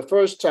KISS the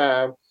first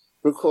time,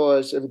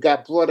 because it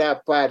got brought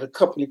out by the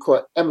company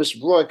called MS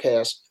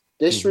Broadcast,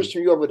 they switched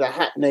me over to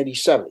Hot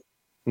 97.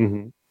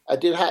 I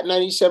did Hot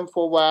 97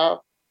 for a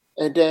while,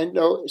 and then,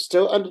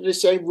 still under the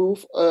same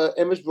roof,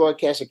 MS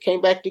Broadcast. I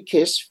came back to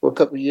KISS for a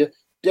couple of years.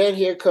 Then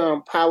here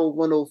come Power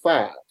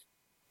 105.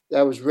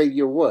 That was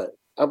Radio 1.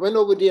 I went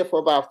over there for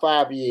about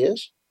 5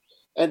 years.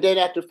 And then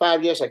after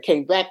 5 years, I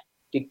came back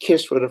to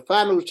KISS for the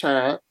final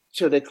time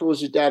till they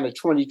closed it down in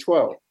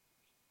 2012.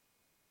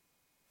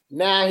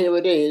 Now here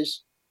it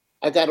is.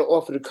 I got an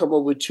offer to come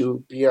over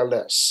to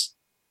BLS.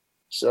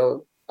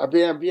 So I've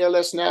been on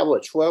BLS now,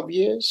 12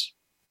 years?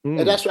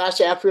 And that's why I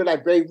say I feel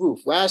like Babe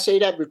Ruth. Why I say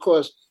that?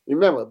 Because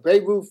remember,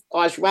 Babe Ruth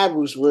arch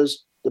rivals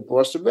was the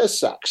Boston Red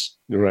Sox.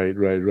 Right.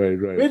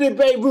 Where did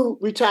Babe Ruth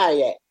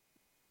retire at?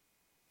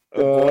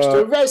 The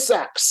Boston Red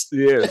Sox.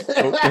 Yes.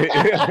 Okay.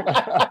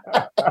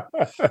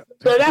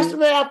 So that's the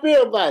way I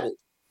feel about it.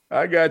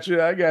 I got you.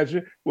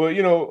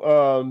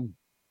 Well,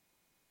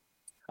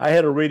 I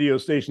had a radio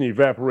station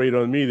evaporate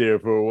on me there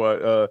for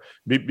what?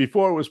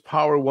 Before it was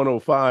Power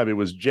 105, it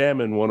was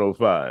Jammin'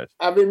 105.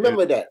 I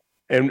remember that.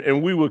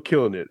 And we were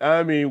killing it.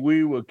 I mean,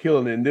 we were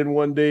killing it. And then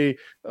one day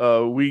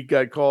we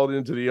got called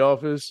into the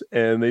office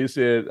and they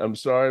said, I'm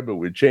sorry, but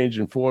we're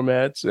changing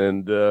formats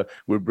and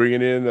we're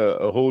bringing in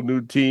a whole new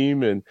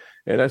team. And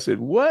I said,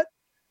 what?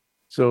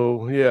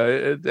 So,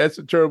 yeah, that's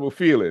a terrible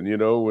feeling,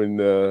 when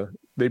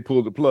they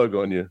pull the plug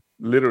on you,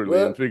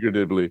 literally and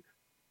figuratively.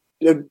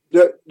 The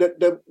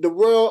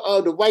world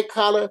of the white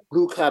collar,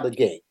 blue collar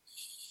game.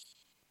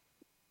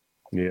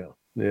 Yeah.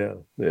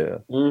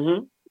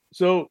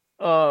 So,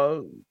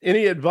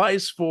 any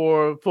advice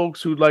for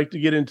folks who'd like to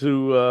get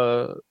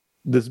into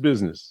this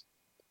business?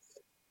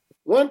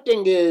 One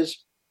thing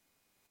is,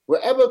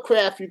 whatever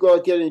craft you're going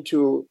to get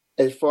into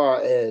as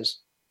far as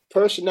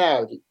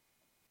personality,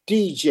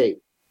 DJ,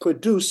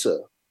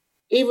 producer,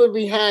 even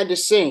behind the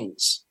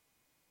scenes,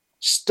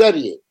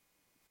 study it,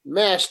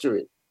 master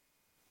it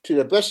to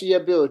the best of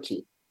your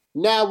ability.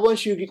 Now,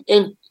 once you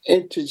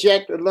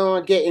interject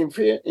along, get in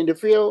the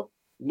field,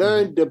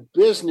 learn the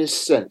business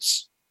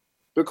sense.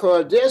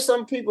 Because there's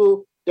some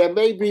people that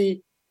may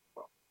be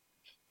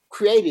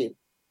creative,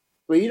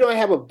 but you don't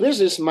have a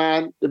business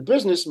mind, the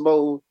business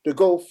mode to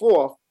go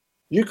forth,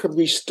 you can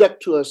be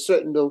stuck to a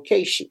certain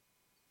location.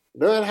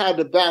 Learn how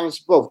to balance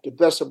both, the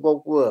best of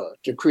both worlds,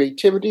 the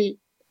creativity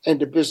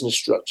and the business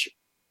structure.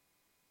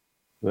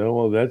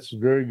 Well, that's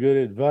very good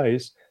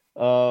advice.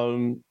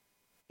 And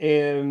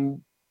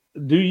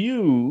do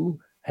you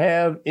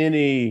have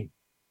any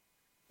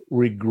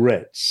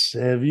regrets?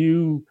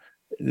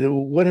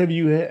 What have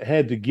you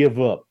had to give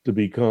up to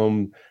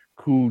become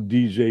Cool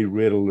DJ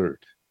Red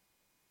Alert?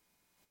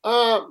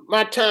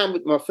 My time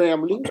with my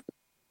family.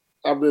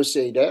 I will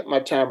say that, my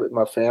time with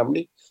my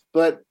family.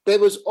 But they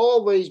was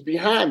always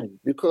behind me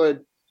because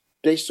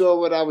they saw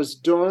what I was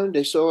doing.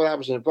 They saw what I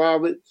was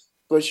involved with.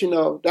 But,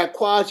 that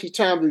quality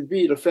time with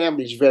the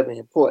family is very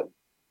important.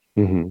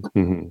 But,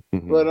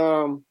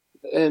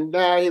 and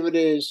now here it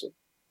is.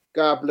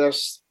 God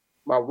bless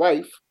my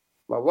wife.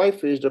 My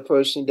wife is the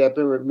person that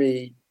been with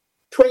me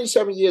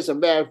 27 years of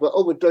marriage, but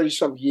over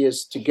 30-something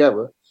years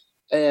together.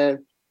 And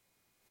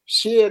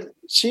she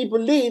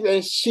believed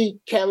and she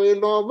carried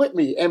along with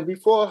me. And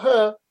before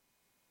her,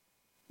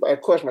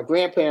 of course, my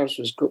grandparents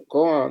was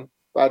gone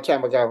by the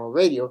time I got on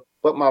radio,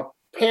 but my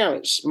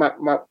parents, my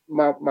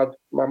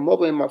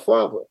mother and my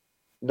father,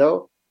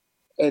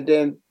 And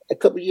then a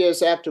couple of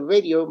years after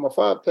radio, my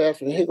father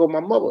passed, and here go my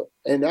mother.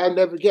 And I'll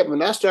never forget,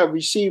 when I started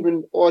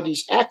receiving all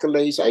these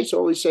accolades, I used to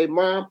always say,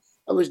 Mom,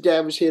 I wish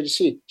Dad was here to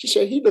see. She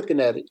said, he looking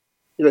at it.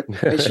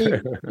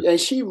 And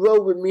she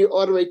rode with me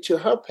all the way to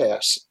her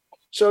pass.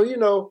 So,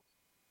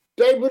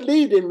 they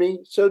believed in me.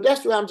 So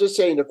that's what I'm just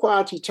saying, the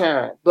quality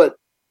time. But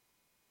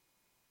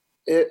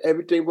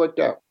everything worked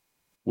out.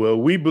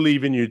 Well, we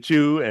believe in you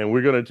too, and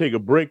we're going to take a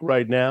break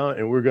right now,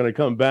 and we're going to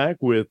come back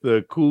with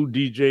Cool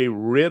DJ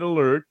Red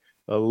Alert,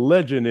 a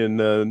legend in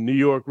New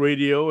York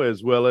radio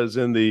as well as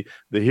in the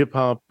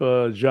hip-hop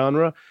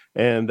genre.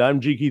 And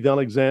I'm G. Keith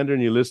Alexander,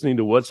 and you're listening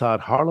to What's Hot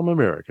Harlem,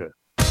 America.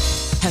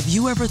 Have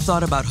you ever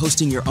thought about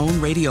hosting your own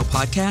radio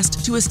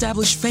podcast to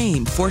establish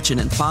fame, fortune,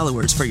 and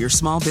followers for your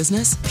small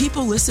business?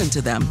 People listen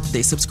to them,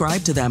 they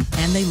subscribe to them,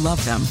 and they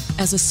love them.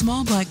 As a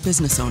small Black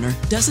business owner,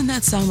 doesn't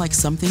that sound like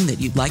something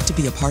that you'd like to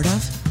be a part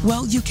of?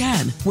 Well, you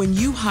can when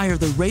you hire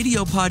the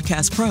radio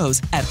podcast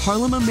pros at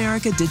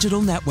HarlemAmerica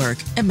Digital Network.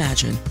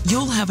 Imagine,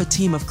 you'll have a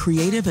team of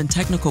creative and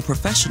technical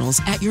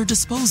professionals at your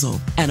disposal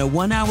and a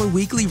 1-hour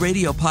weekly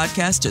radio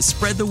podcast to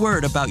spread the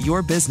word about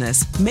your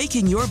business.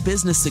 Making your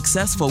business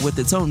successful with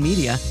its own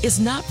media is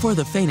not for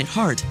the faint at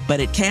heart,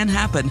 but it can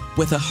happen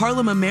with a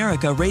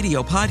HarlemAmerica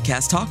radio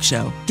podcast talk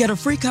show. Get a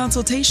free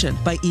consultation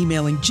by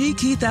emailing G.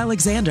 Keith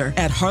Alexander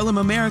at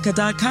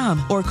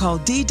HarlemAmerica.com or call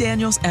D.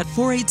 Daniels at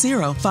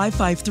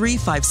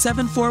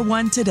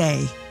 480-553-5741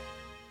 today.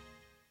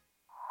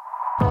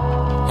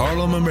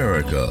 Harlem Harlem,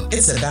 America.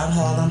 It's about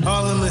Harlem.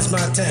 Harlem is my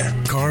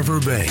town. Carver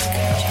Bank,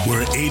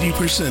 where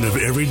 80% of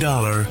every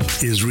dollar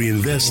is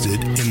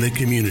reinvested in the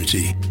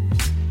community.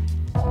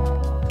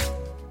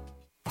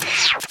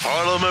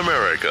 Harlem,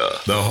 America,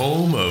 the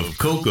home of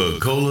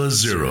Coca-Cola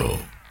Zero.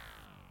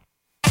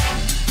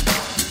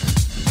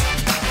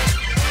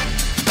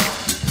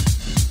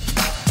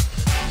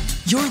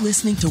 You're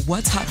listening to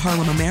What's Hot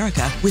Harlem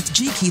America with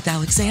G. Keith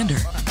Alexander.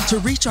 To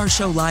reach our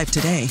show live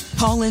today,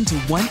 call in to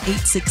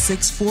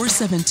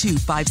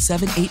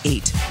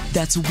 1-866-472-5788.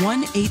 That's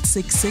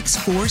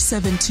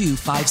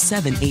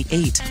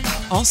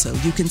 1-866-472-5788. Also,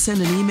 you can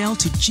send an email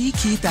to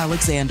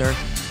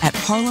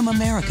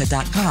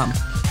gkeithalexander@harlemamerica.com.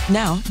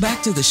 Now,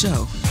 back to the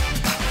show.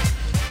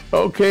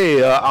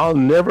 Okay, I'll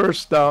never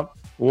stop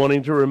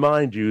wanting to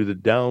remind you to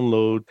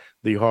download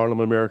the Harlem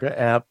America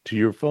app to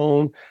your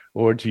phone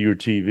or to your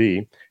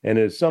TV. And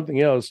it's something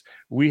else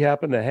we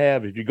happen to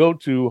have. If you go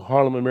to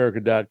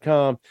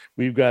HarlemAmerica.com,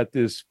 we've got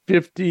this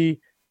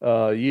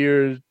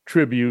 50-year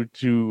tribute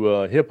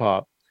to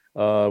hip-hop.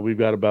 We've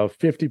got about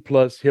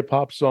 50-plus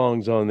hip-hop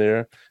songs on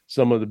there,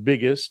 some of the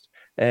biggest,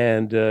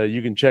 and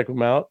you can check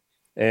them out.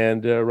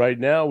 And right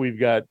now, we've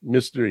got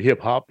Mr.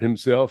 Hip Hop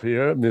himself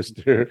here,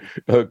 Mr.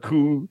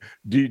 Kool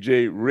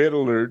DJ Red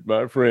Alert,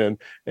 my friend.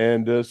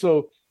 And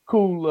so,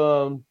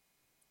 Kool,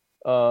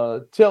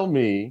 tell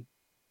me,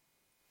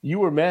 you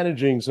were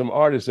managing some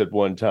artists at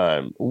one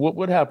time.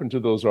 What happened to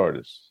those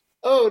artists?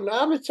 Oh, no,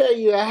 I'm going to tell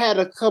you, I had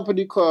a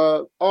company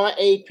called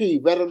RAP,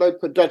 Red Alert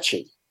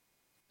Production.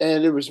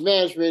 And it was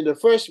management. The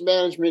first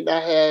management I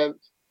had,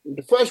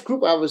 the first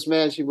group I was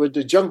managing was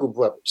the Jungle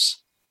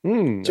Brothers.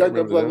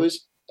 Jungle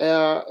Brothers.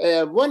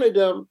 And one of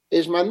them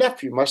is my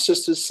nephew, my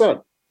sister's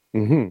son,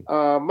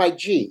 Mike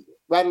G.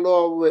 Right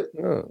along with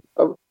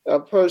a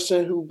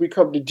person who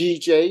became the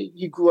DJ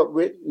he grew up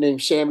with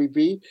named Sammy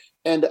B.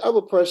 And the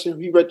other person who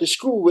he went to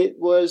school with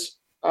was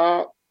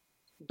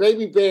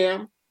Baby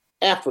Bam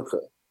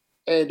Africa.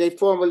 And they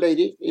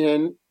formulated,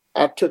 and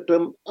I took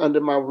them under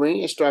my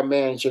wing and started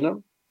managing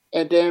them.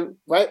 And then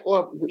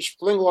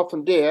spring off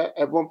from there,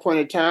 at one point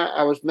in time,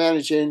 I was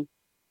managing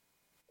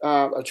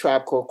a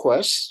Tribe Called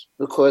Quest,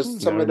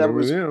 because some of them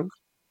were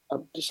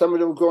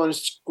going to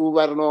school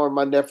right along with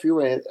my nephew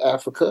in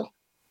Africa.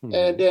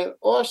 And then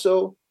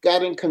also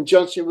got in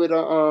conjunction with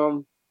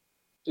the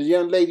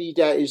young lady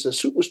that is a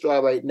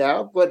superstar right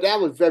now, but that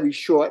was very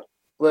short,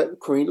 but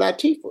Queen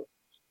Latifah.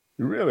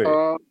 Really?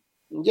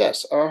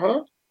 Yes,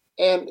 And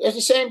at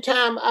the same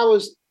time I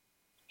was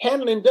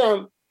handling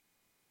them,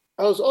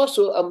 I was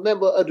also a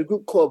member of the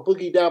group called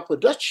Boogie Down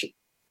Production.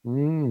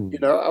 You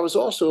know, I was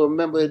also a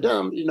member of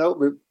them, you know,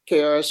 with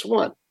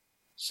KRS-One.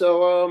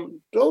 So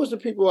those are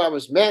the people I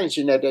was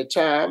managing at that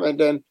time, and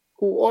then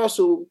who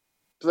also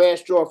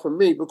branched off from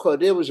me, because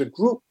there was a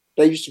group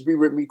that used to be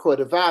with me called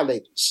the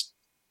Violators.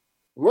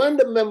 One of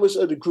the members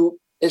of the group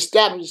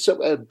established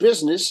a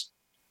business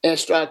and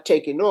started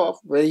taking off,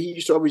 where he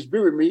used to always be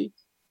with me.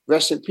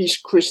 Rest in peace,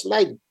 Chris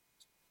Lighty,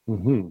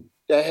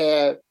 that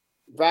had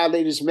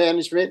Violators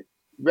Management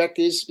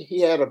Records. He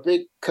had a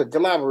big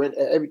conglomerate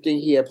of everything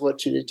he had brought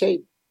to the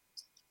table.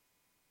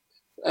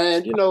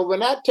 And, you know,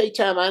 when I take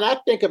time and I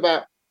think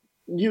about,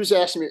 you was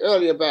asking me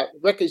earlier about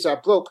records I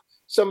broke,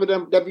 some of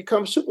them that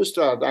become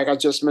superstars. Like I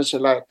just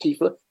mentioned, like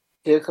Latifah,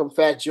 here come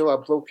Fat Joe, I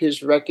broke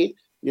his record.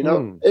 You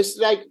know, it's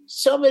like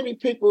so many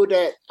people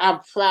that I'm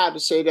proud to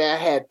say that I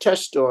had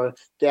touched on,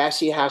 that I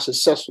see how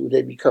successful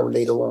they become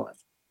later on.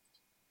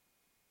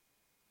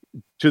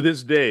 To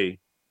this day,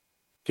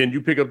 can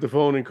you pick up the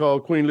phone and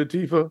call Queen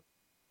Latifah?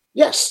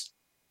 Yes.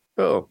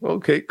 Oh,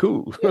 okay,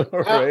 cool.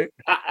 All right.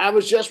 I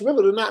was just with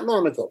her not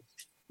long ago.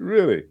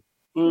 Really?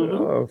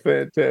 Oh,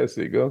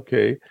 fantastic.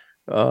 Okay.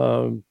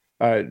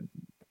 I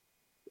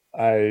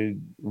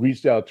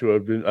reached out to her.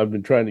 I've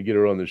been trying to get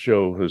her on the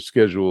show. Her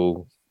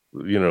schedule,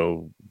 you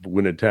know,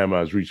 when the time I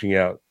was reaching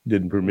out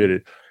didn't permit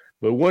it.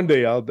 But one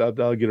day I'll get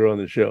her on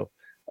the show.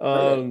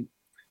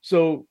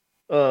 So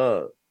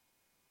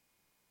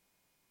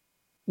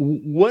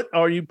what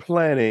are you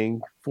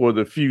planning for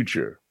the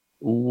future?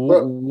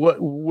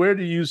 Where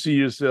do you see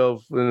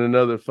yourself in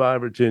another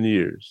 5 or 10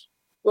 years?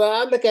 Well,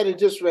 I look at it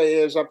this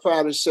way: as I'm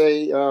proud to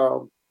say,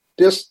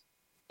 this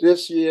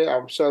year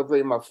I'm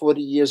celebrating my 40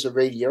 years of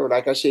radio.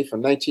 Like I say,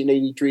 from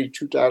 1983 to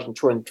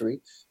 2023,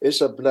 it's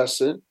a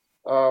blessing.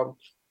 I'm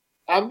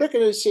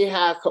looking to see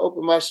how I can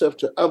open myself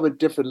to other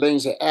different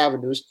lanes and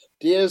avenues.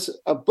 There's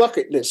a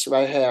bucket list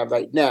I have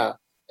right now,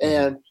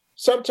 and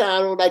sometimes I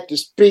don't like to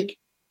speak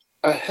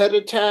ahead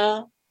of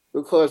time,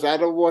 because I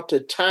don't want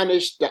to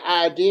tarnish the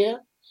idea,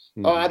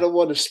 or I don't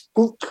want to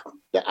spook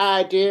the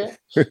idea,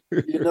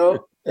 you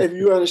know, if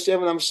you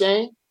understand what I'm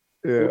saying.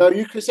 Yeah. You know,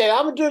 you could say,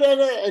 I'm going to do that,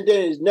 and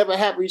then it never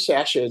happened. You say,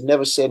 I should have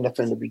never said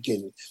nothing in the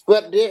beginning.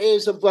 But there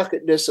is a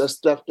bucket list of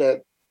stuff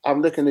that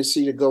I'm looking to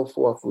see to go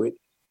forth with,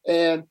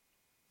 and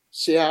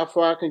see how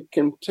far I can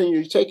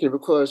continue to take it,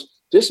 because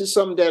this is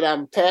something that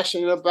I'm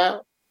passionate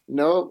about. You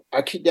know,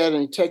 I keep that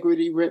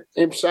integrity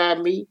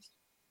inside me,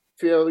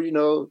 feel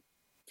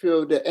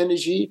the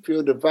energy,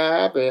 feel the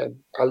vibe,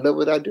 and I love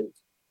what I do.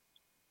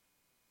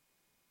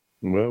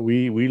 Well,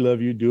 we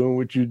love you doing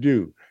what you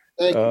do.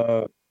 Thank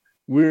you.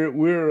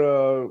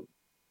 We're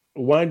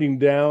winding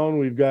down.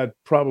 We've got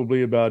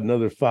probably about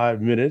another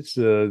 5 minutes.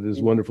 This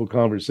wonderful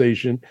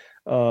conversation.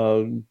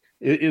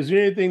 Is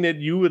there anything that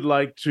you would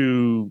like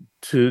to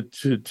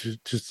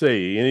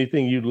say?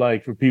 Anything you'd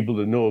like for people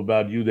to know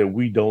about you that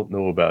we don't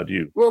know about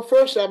you? Well,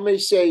 first I may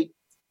say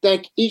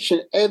thank each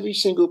and every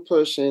single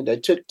person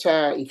that took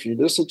time. If you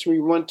listen to me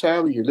one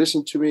time, or you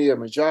listen to me a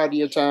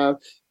majority of time,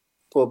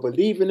 for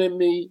believing in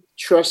me,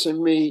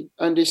 trusting me,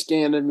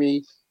 understanding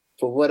me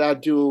for what I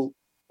do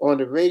on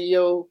the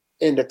radio,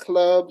 in the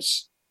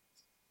clubs,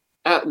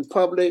 out in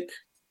public.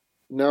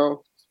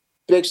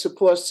 Big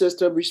support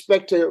system.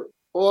 Respect to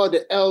all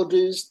the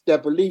elders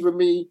that believe in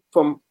me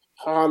from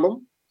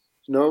Harlem,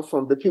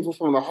 from the people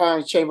from the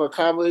Harlem Chamber of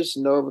Commerce,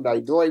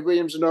 like Roy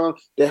Williams and all,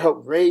 that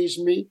helped raise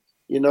me,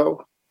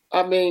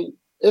 I mean,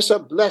 it's a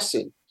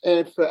blessing.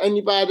 And for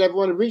anybody that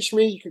want to reach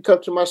me, you can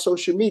come to my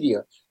social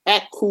media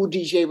at Kool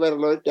DJ Red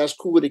Alert. That's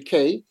Kool with a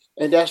K.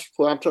 And that's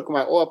what I'm talking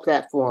about, all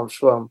platforms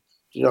from,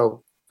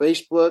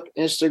 Facebook,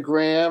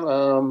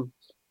 Instagram,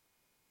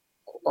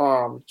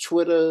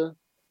 Twitter,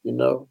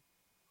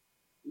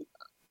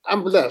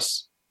 I'm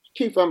blessed.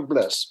 Keith, I'm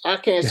blessed. I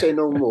can't say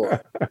no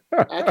more.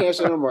 It's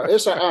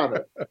an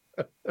honor.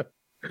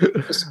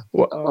 It's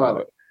an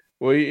honor.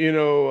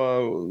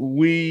 Well,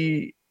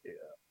 we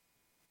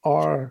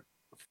are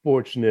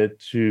fortunate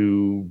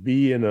to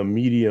be in a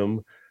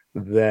medium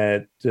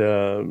that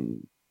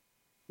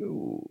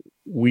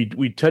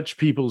we touch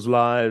people's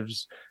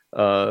lives.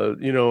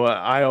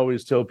 I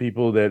always tell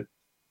people that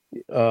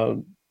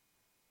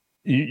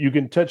you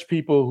can touch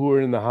people who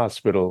are in the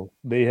hospital.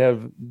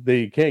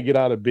 They can't get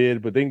out of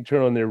bed, but they can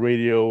turn on their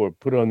radio or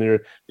put on the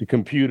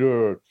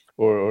computer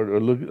or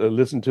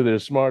listen to their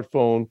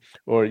smartphone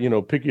or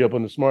pick you up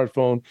on the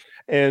smartphone,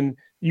 and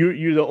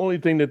you're the only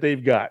thing that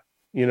they've got.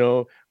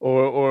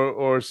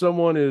 Or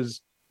someone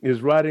is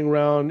riding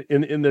around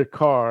in their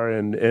car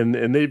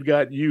and they've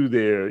got you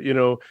there,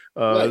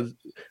 Right.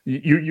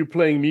 You're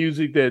playing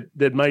music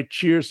that might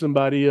cheer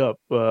somebody up,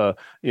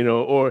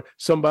 or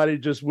somebody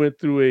just went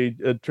through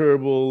a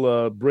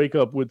terrible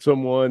breakup with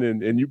someone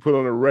and you put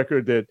on a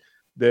record that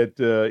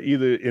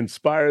either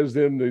inspires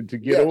them to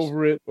get Yes.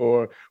 over it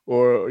or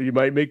you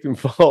might make them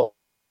fall.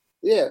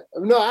 Yeah.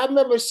 No, I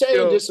remember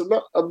saying this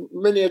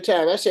many a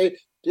time. I say,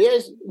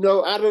 I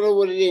don't know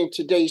what it is in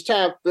today's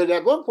time, but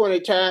at one point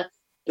in time,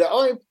 the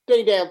only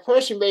thing that a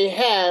person may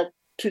have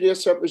to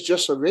themselves is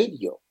just a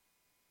radio.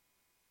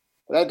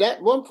 Like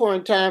at one point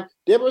in time,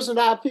 there was a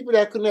lot of people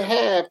that couldn't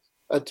have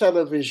a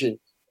television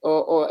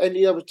or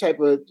any other type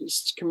of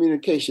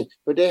communication,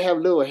 but they have a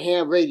little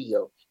ham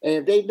radio. And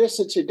if they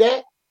listen to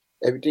that,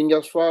 everything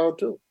else follows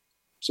too.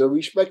 So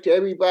respect to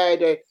everybody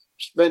that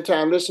spent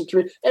time listening to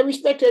me, and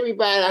respect to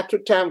everybody. I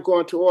took time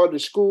going to all the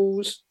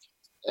schools,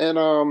 and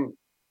I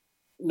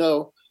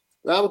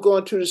was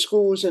going to the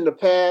schools in the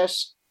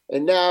past,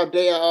 and now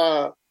they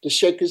are the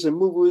shakers and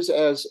movers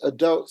as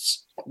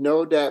adults,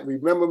 that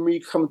remember me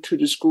come to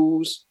the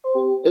schools.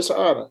 It's an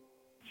honor.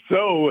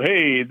 So,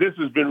 hey, this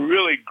has been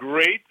really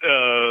great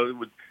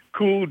with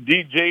Kool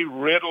DJ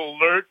Red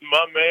Alert.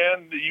 My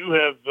man, you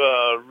have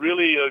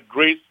really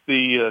graced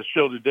the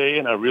show today,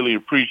 and I really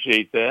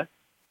appreciate that.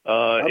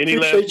 Any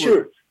last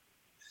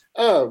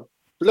words?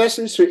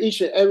 Blessings to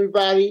each and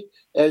everybody.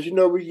 As you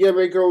know, we get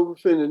ready to go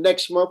within the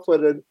next month for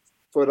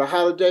the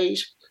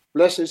holidays.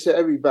 Blessings to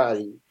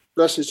everybody.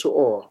 Blessings to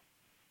all.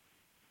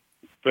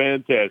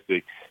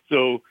 Fantastic.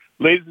 So,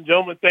 ladies and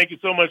gentlemen, thank you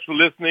so much for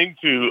listening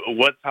to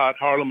What's Hot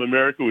Harlem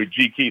America with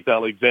G. Keith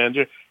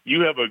Alexander.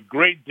 You have a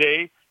great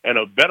day and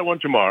a better one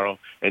tomorrow.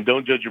 And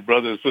don't judge your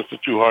brother or sister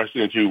too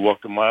harshly until you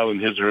walk a mile in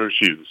his or her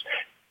shoes.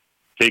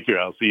 Take care.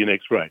 I'll see you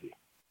next Friday.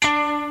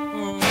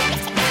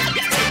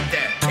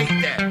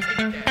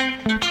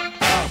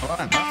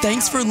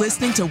 Thanks for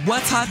listening to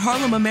What's Hot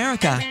Harlem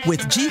America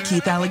with G.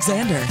 Keith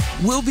Alexander.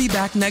 We'll be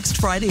back next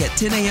Friday at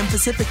 10 a.m.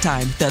 Pacific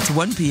Time. That's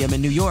 1 p.m.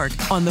 in New York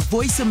on the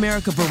Voice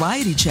America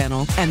Variety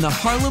Channel and the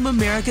Harlem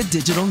America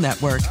Digital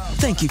Network.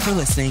 Thank you for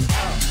listening.